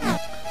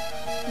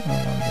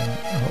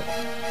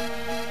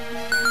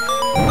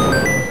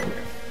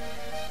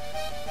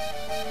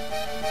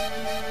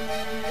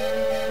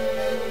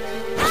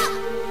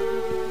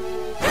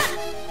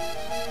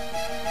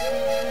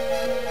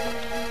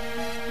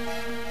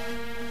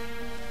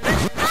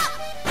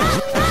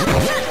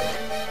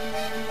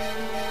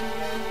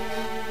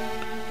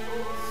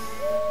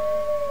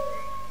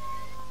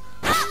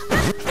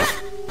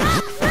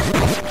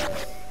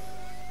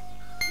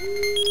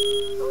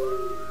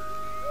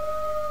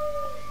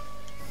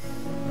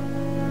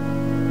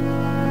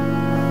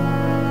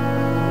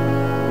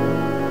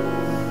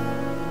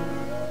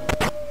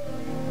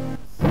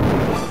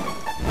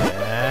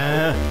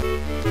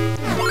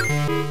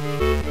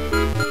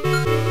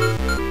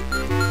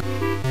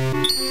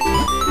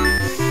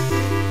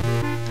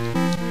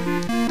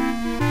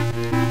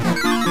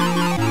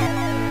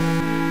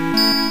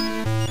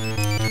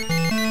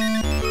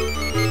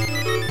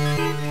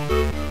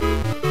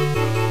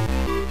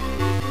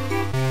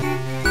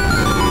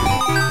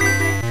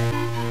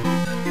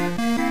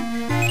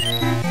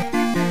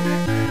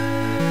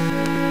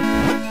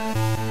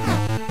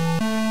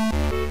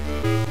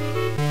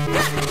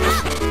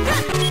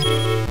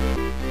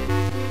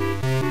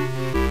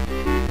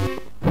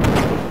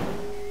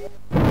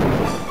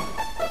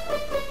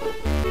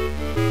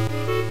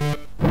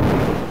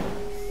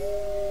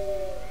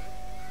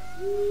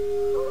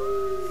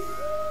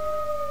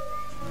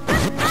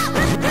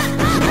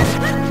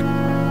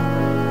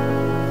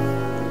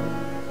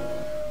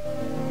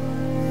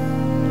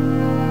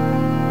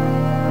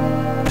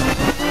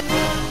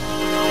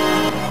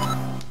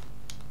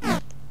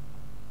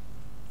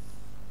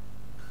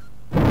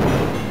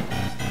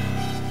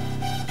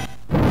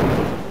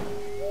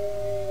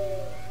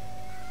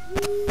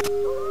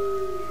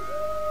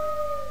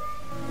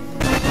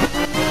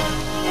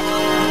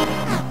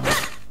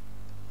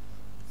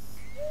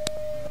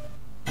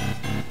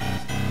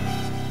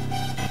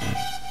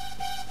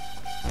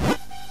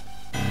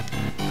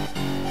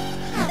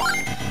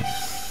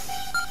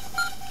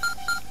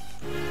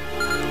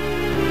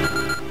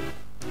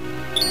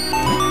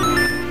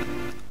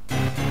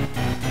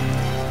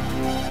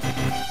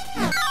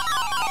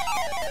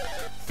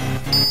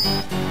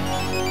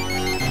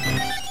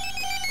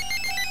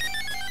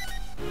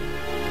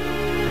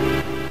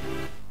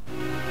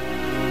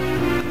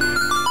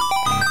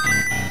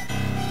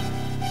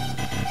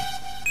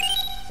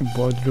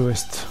 Bois de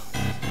l'Ouest.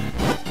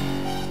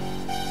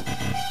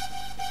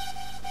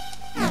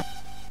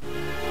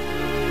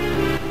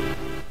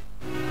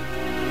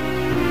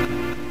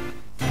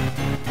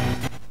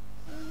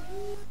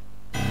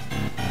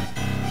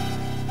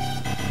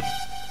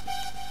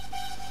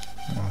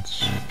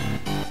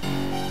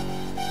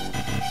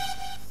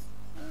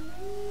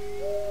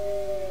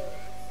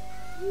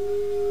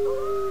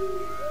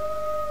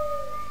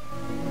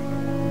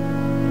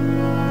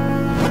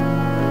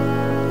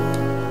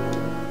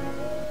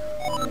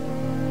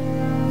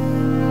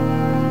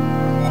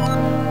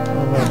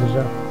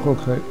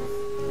 concret.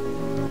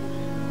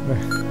 Ouais.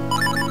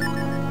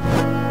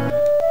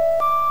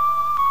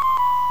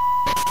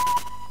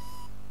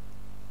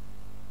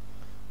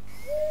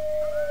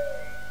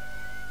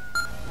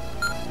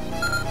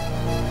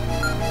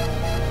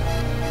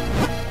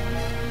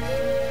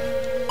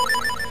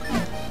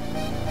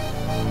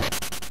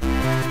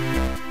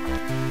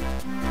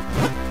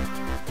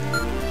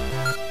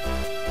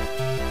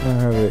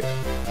 Allez.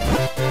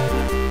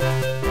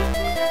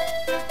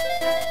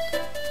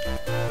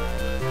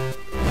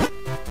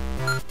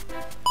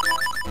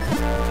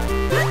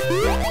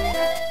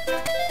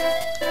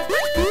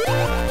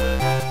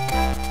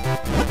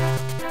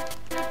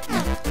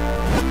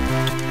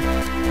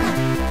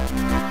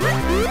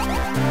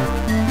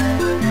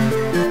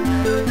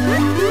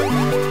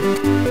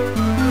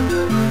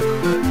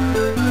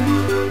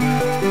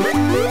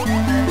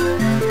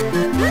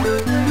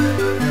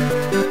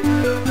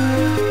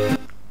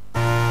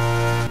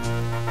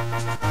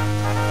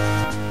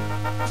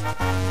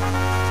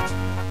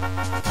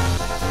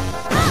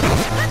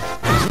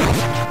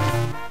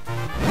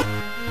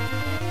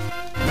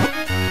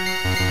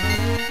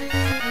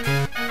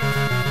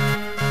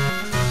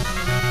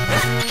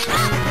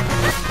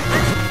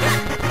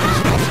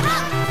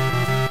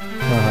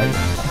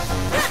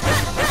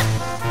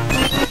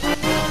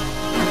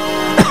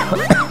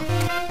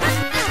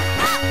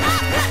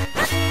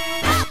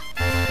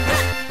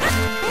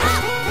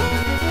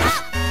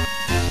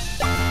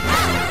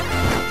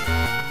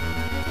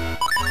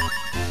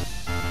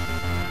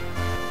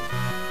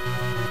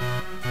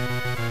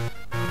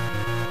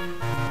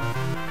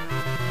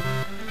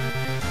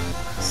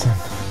 أحسن.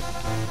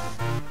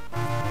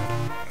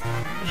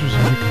 شو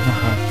هيك ما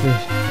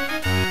خافش.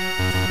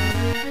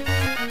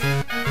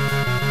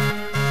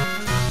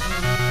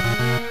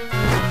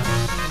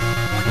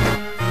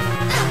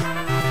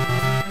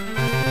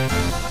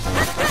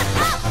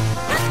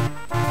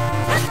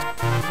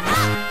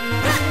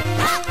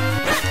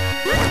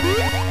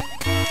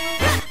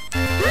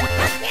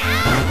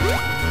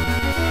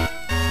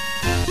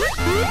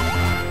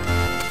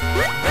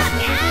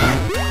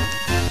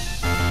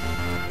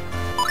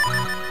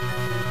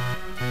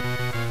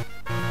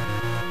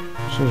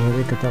 الشجرة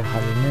هيك طرحة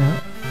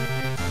بينها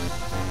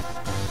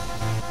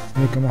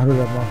هيك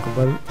محلولة مع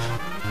قبل.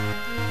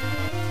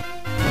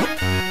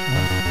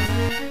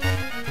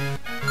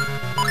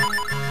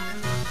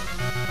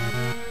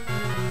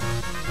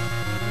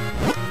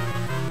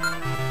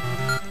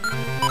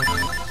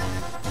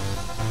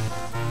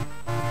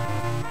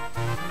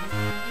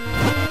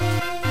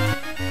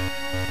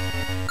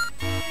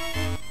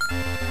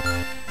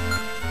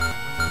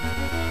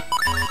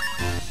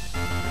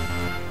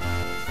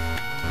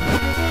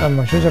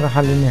 أما شجرة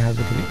حليناها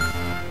بكري.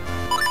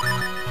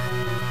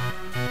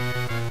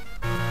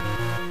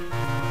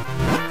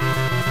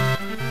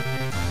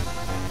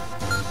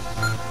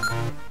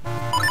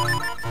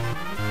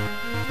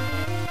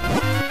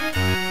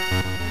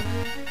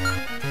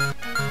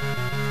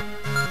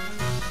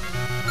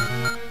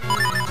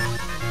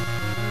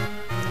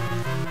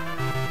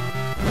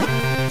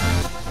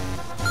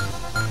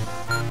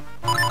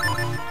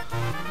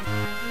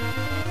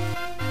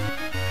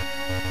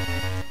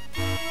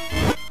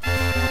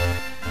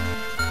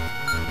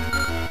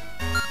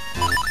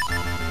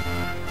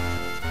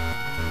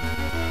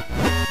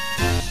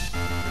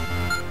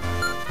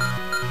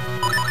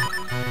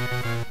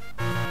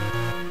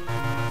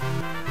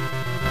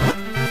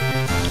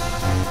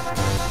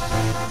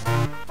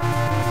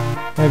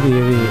 هذه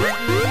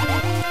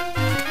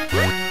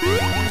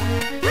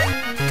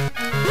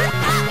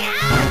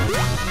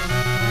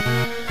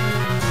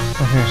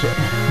ما فيها شيء.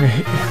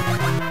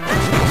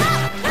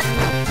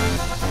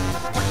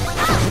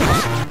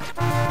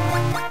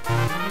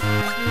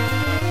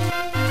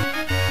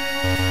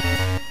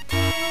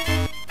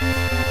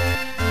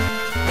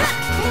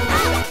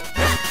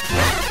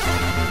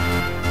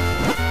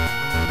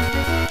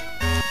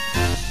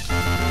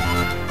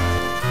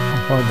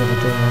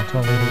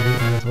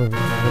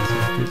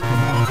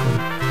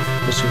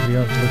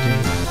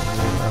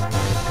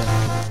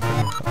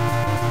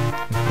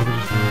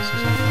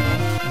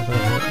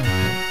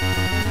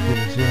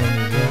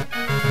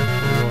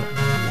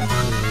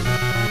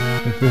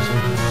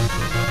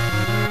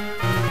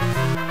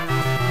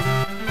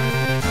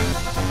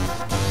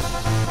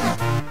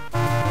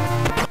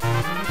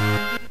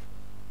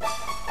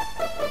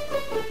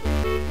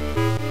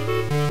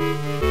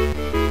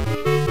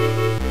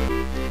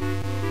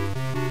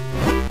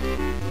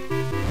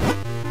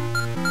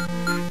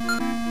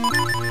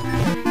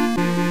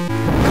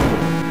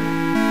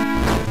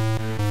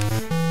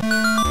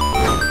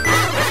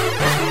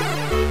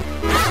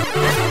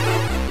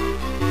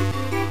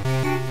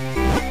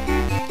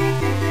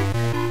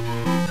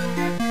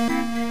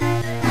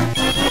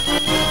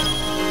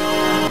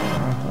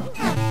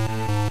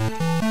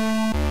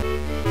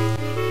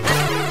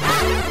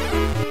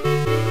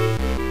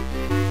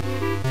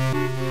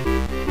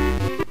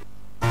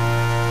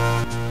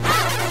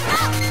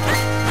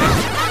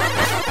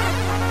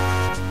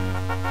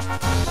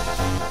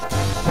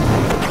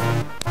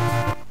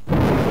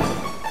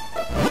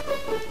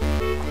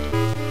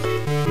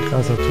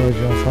 casa tua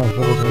già fa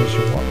poco che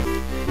esce qua.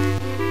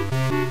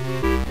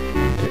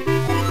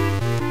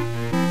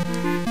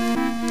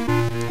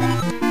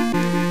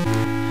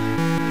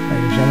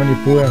 Diciamo di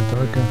pure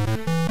perché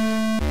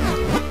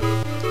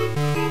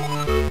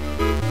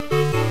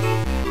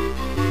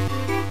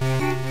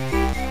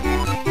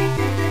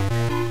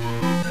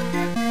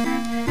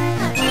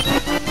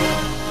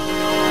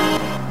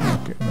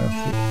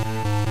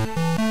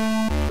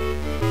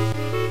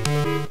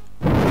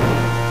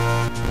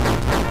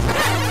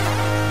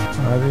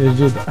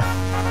جدا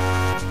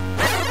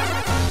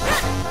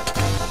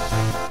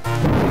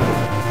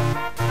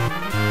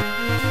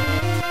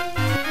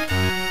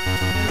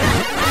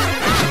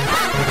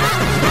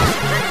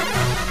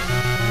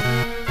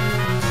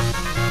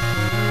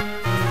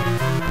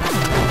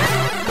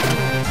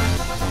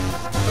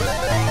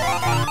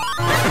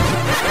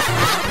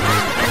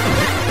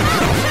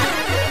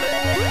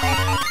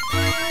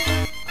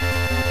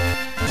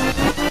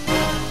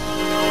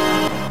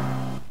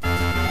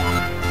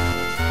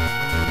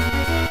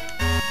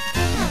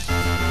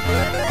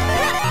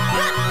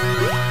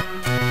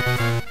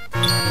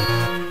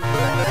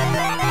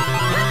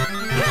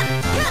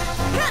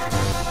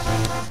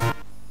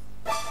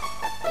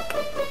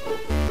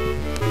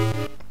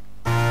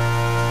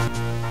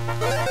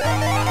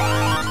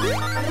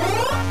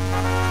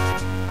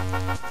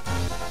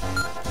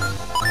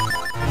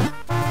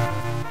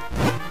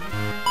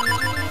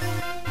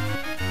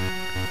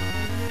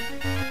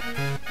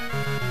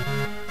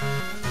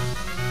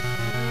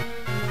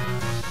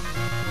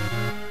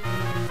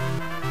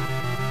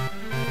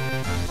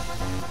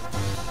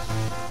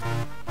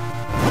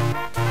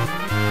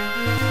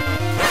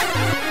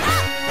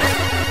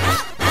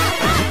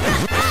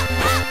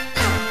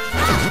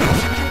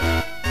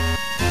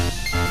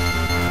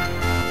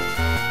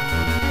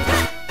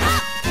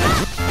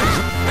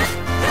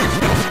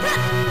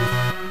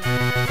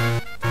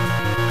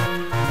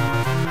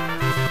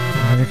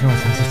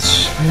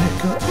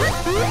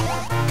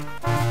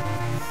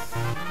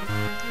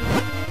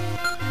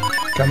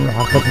نكملوا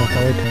حلقتنا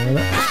طويلة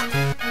كاملة.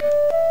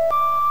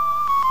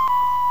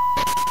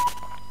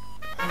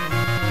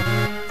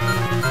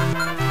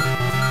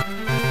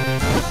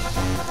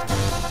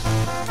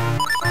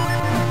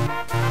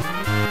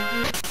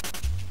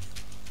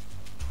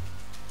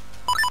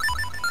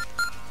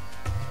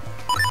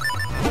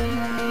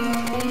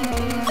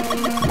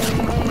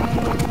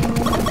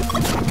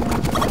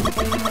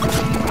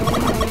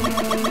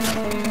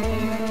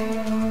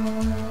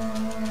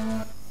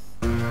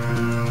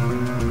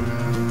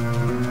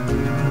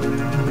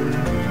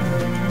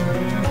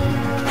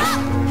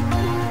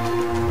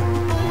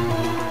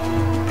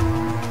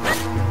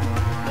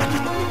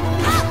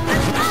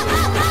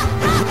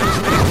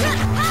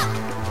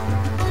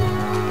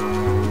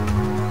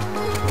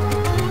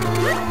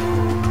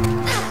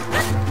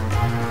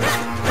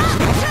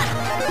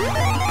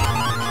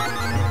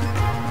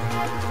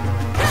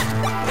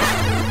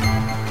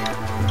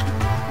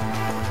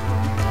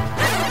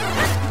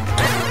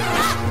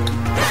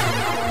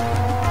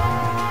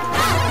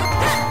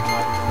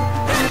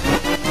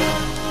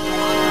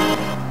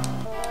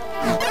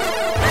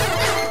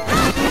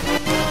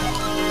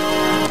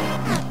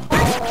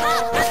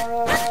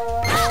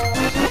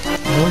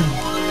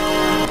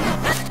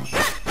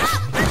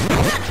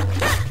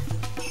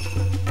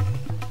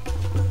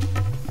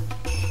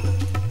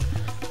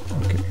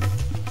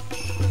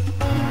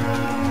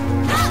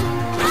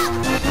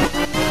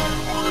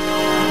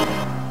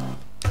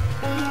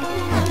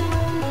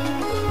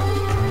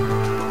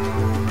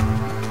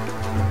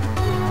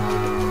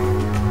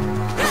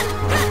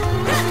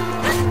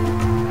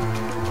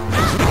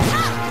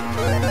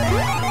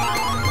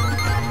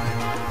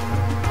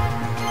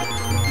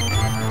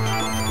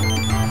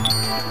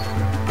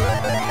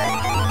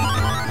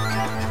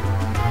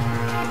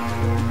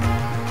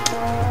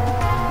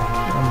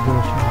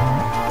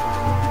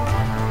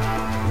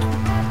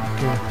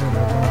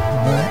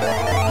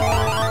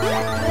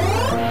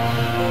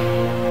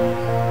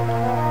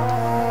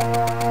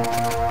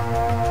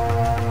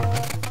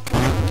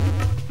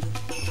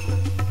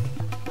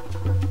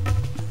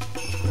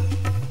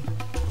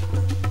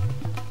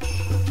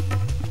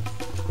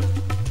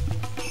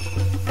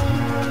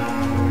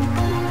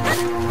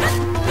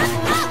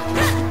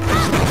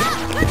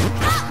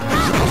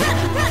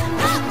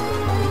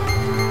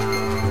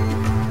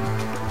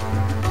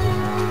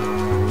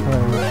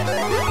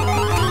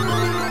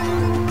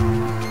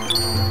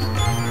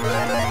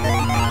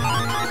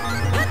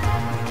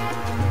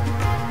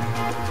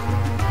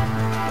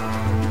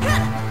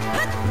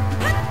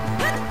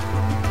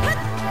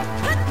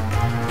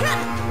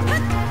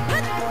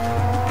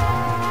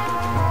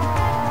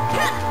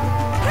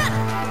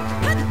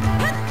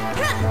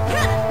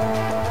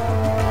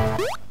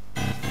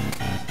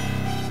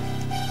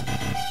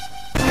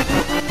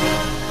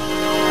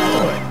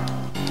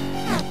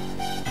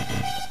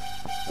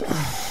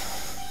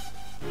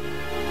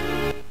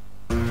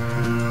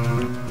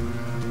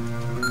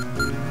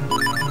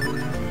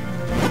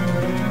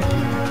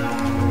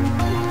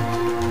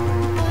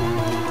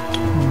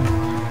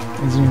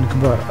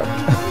 الكبار.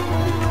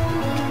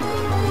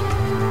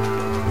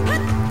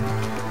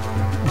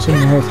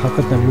 وصلنا نهاية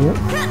حلقتنا اليوم.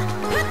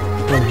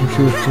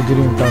 نشوف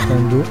التدريب بتاع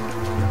تندو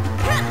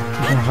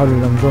نحاول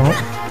نلمدوهم.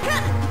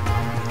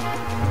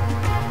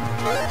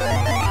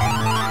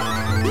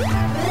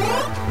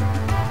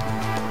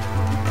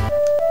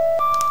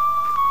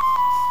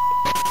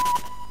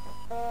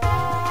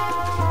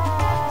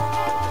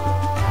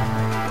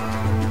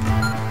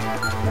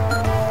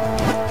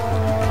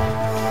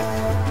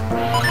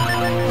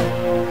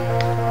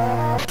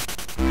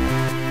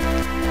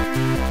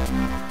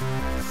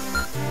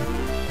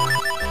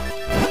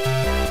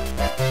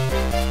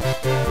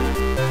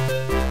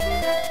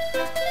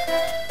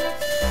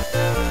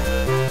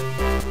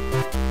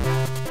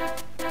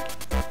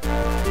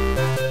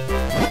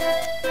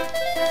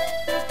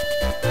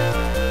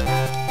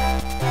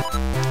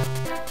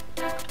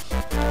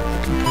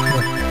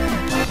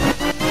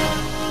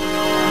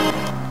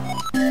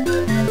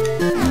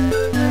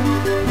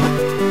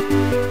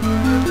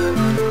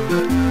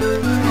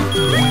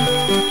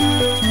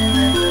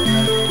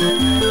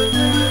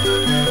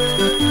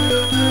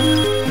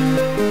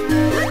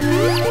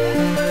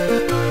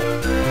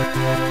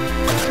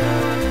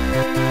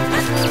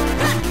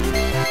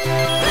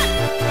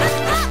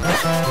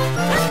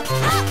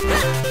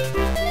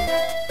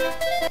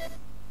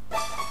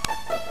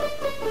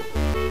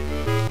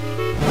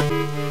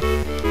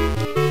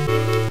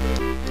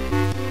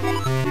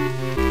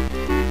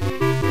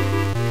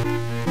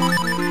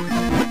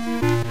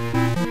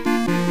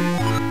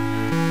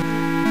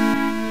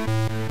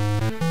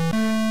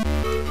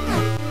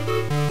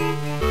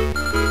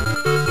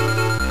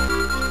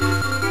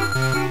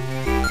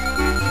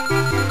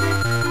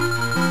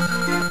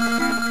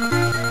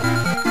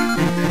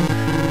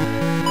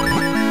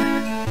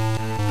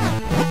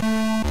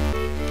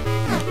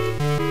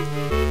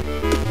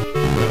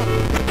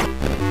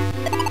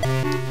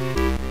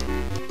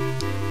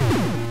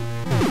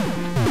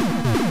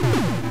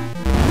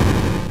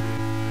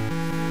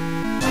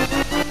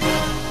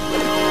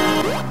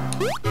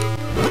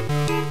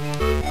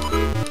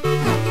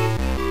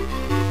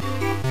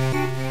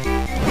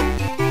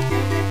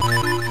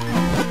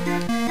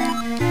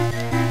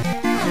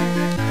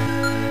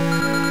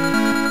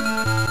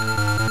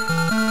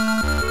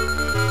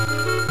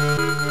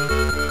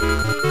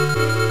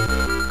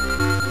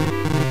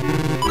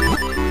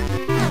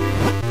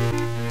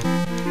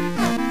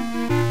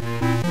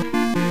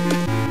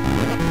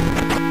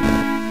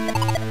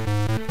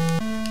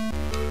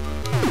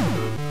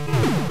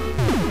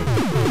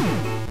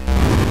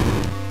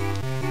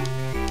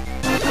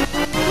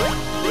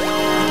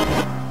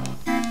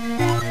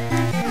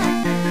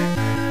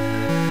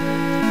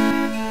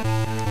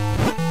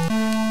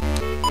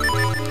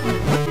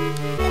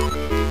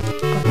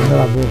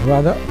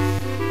 بعده.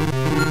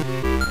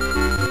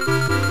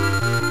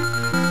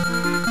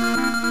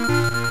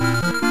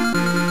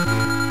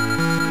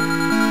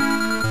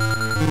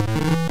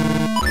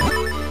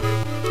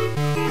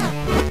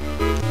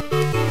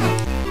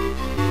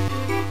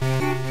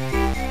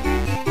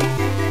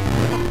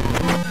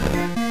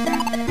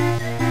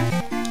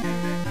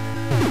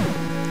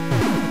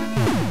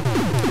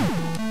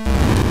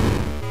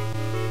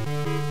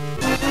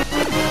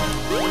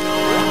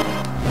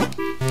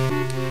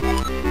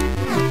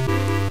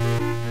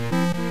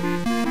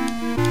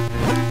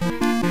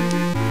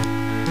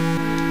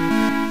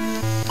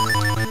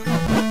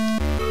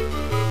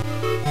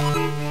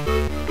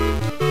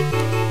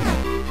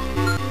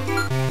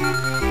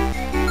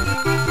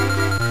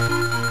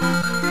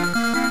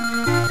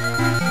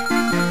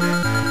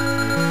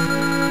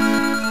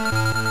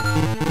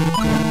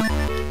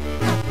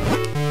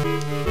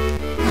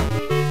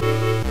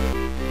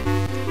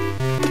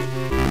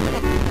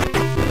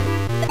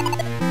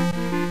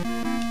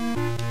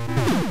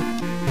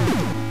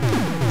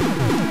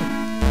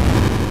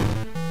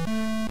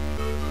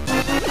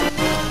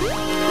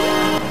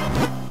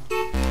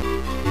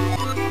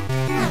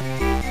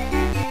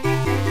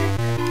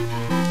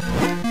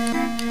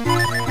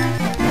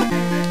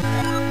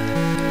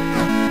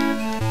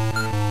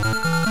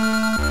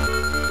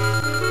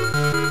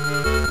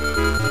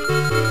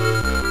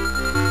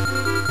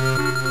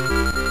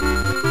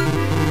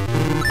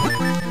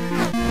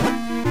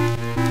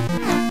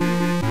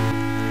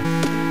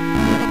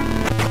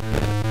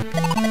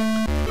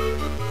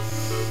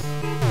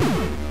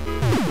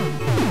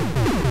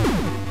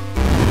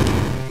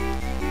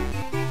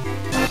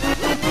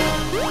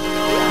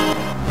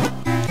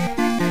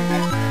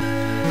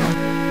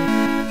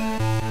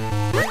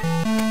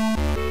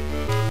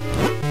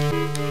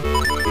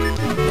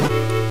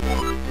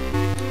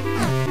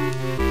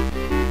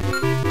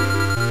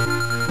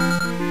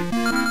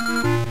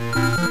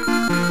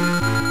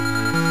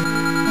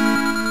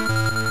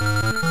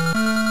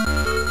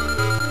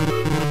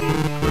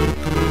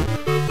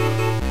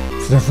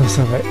 ثلاثة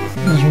وسبعين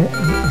نجمو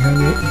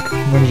يعني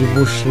ما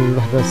نجيبوش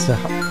لوحدة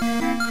الساحة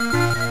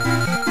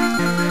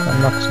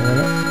ناقص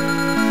ولا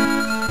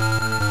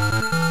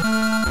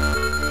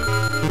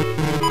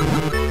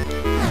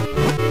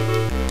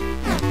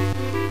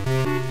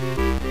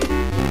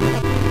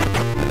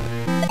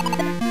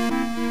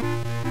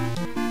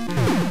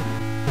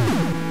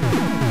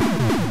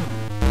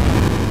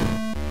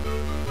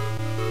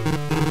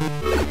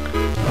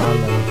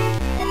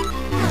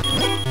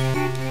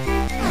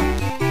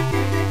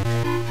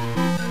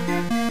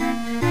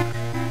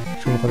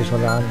قديش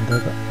ولا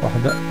عندك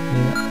واحدة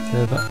اثنين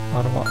ثلاثة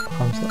أربعة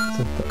خمسة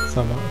ستة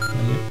سبعة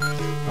ثمانية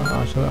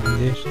 10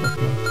 11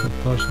 12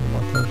 13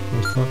 14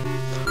 15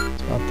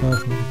 17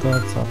 18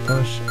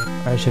 19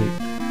 20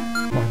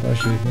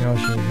 21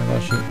 22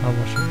 23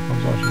 24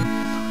 25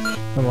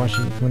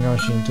 27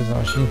 28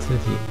 29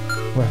 30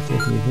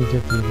 31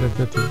 32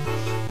 33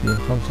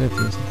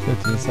 35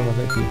 36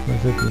 37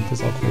 38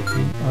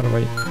 39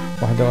 40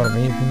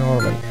 41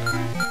 42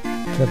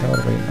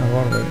 43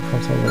 44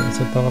 45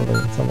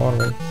 46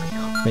 47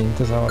 40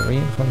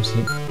 49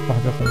 50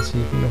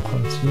 51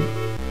 52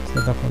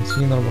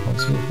 53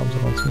 54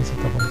 55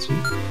 56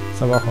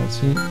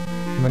 57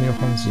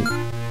 58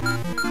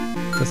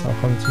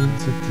 59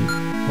 60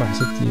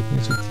 61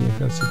 62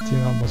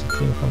 63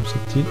 64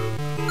 65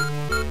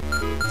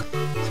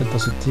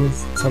 66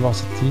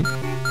 67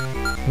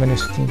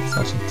 68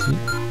 69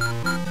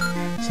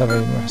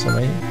 70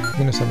 71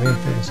 72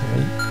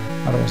 73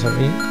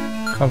 74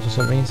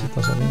 75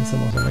 76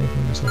 77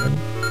 78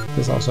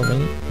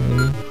 79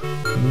 80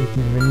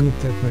 82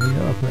 83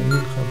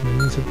 84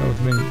 85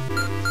 86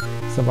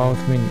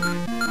 87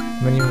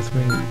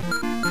 88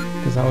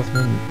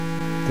 89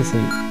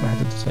 90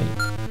 91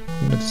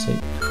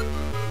 92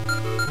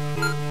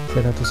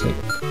 93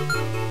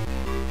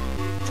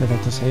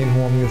 93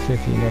 هو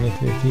 130 يعني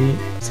 30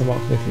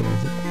 37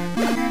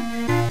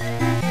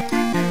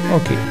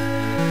 اوكي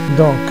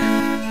دونك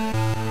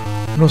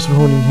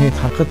نوصلوا لنهاية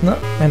حلقتنا.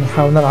 يعني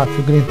نحاول نلعب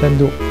في جرين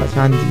تاندو خاطر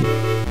عندي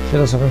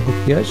 73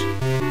 كوبياج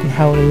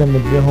نحاول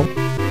نلمد بيهم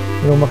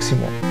لو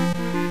ماكسيموم.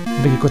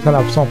 بكي كنت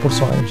نلعب 100%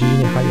 يعني باش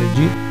يجيني حاجة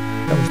جديد،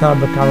 لو باش نلعب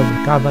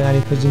بالكعبة يعني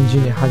تنجم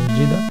تجيني حاجة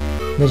جديدة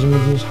نجم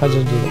متجينيش حاجة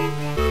جديدة.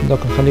 دوك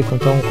نخليكم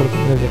تو نقول لكم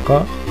إلى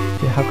اللقاء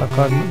في حلقة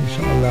قادمة إن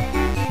شاء الله.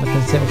 ما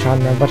تنساوش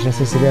عندنا برشا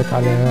سلسلات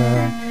على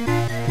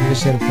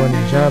تلفزيون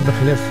فونيجا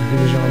بخلاف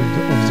ليجند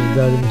اوف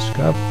زيلدا مينيش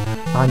كاب،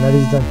 عندنا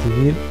ريزيدنت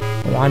ايفل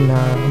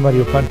وعندنا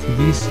ماريو بارتي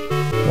 10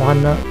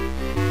 وعندنا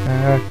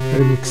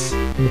ريميكس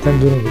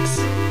نينتندو ريميكس.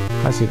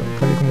 حاسيلو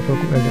نخليكم نقول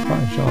لكم إلى اللقاء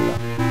إن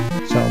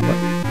شاء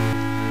الله.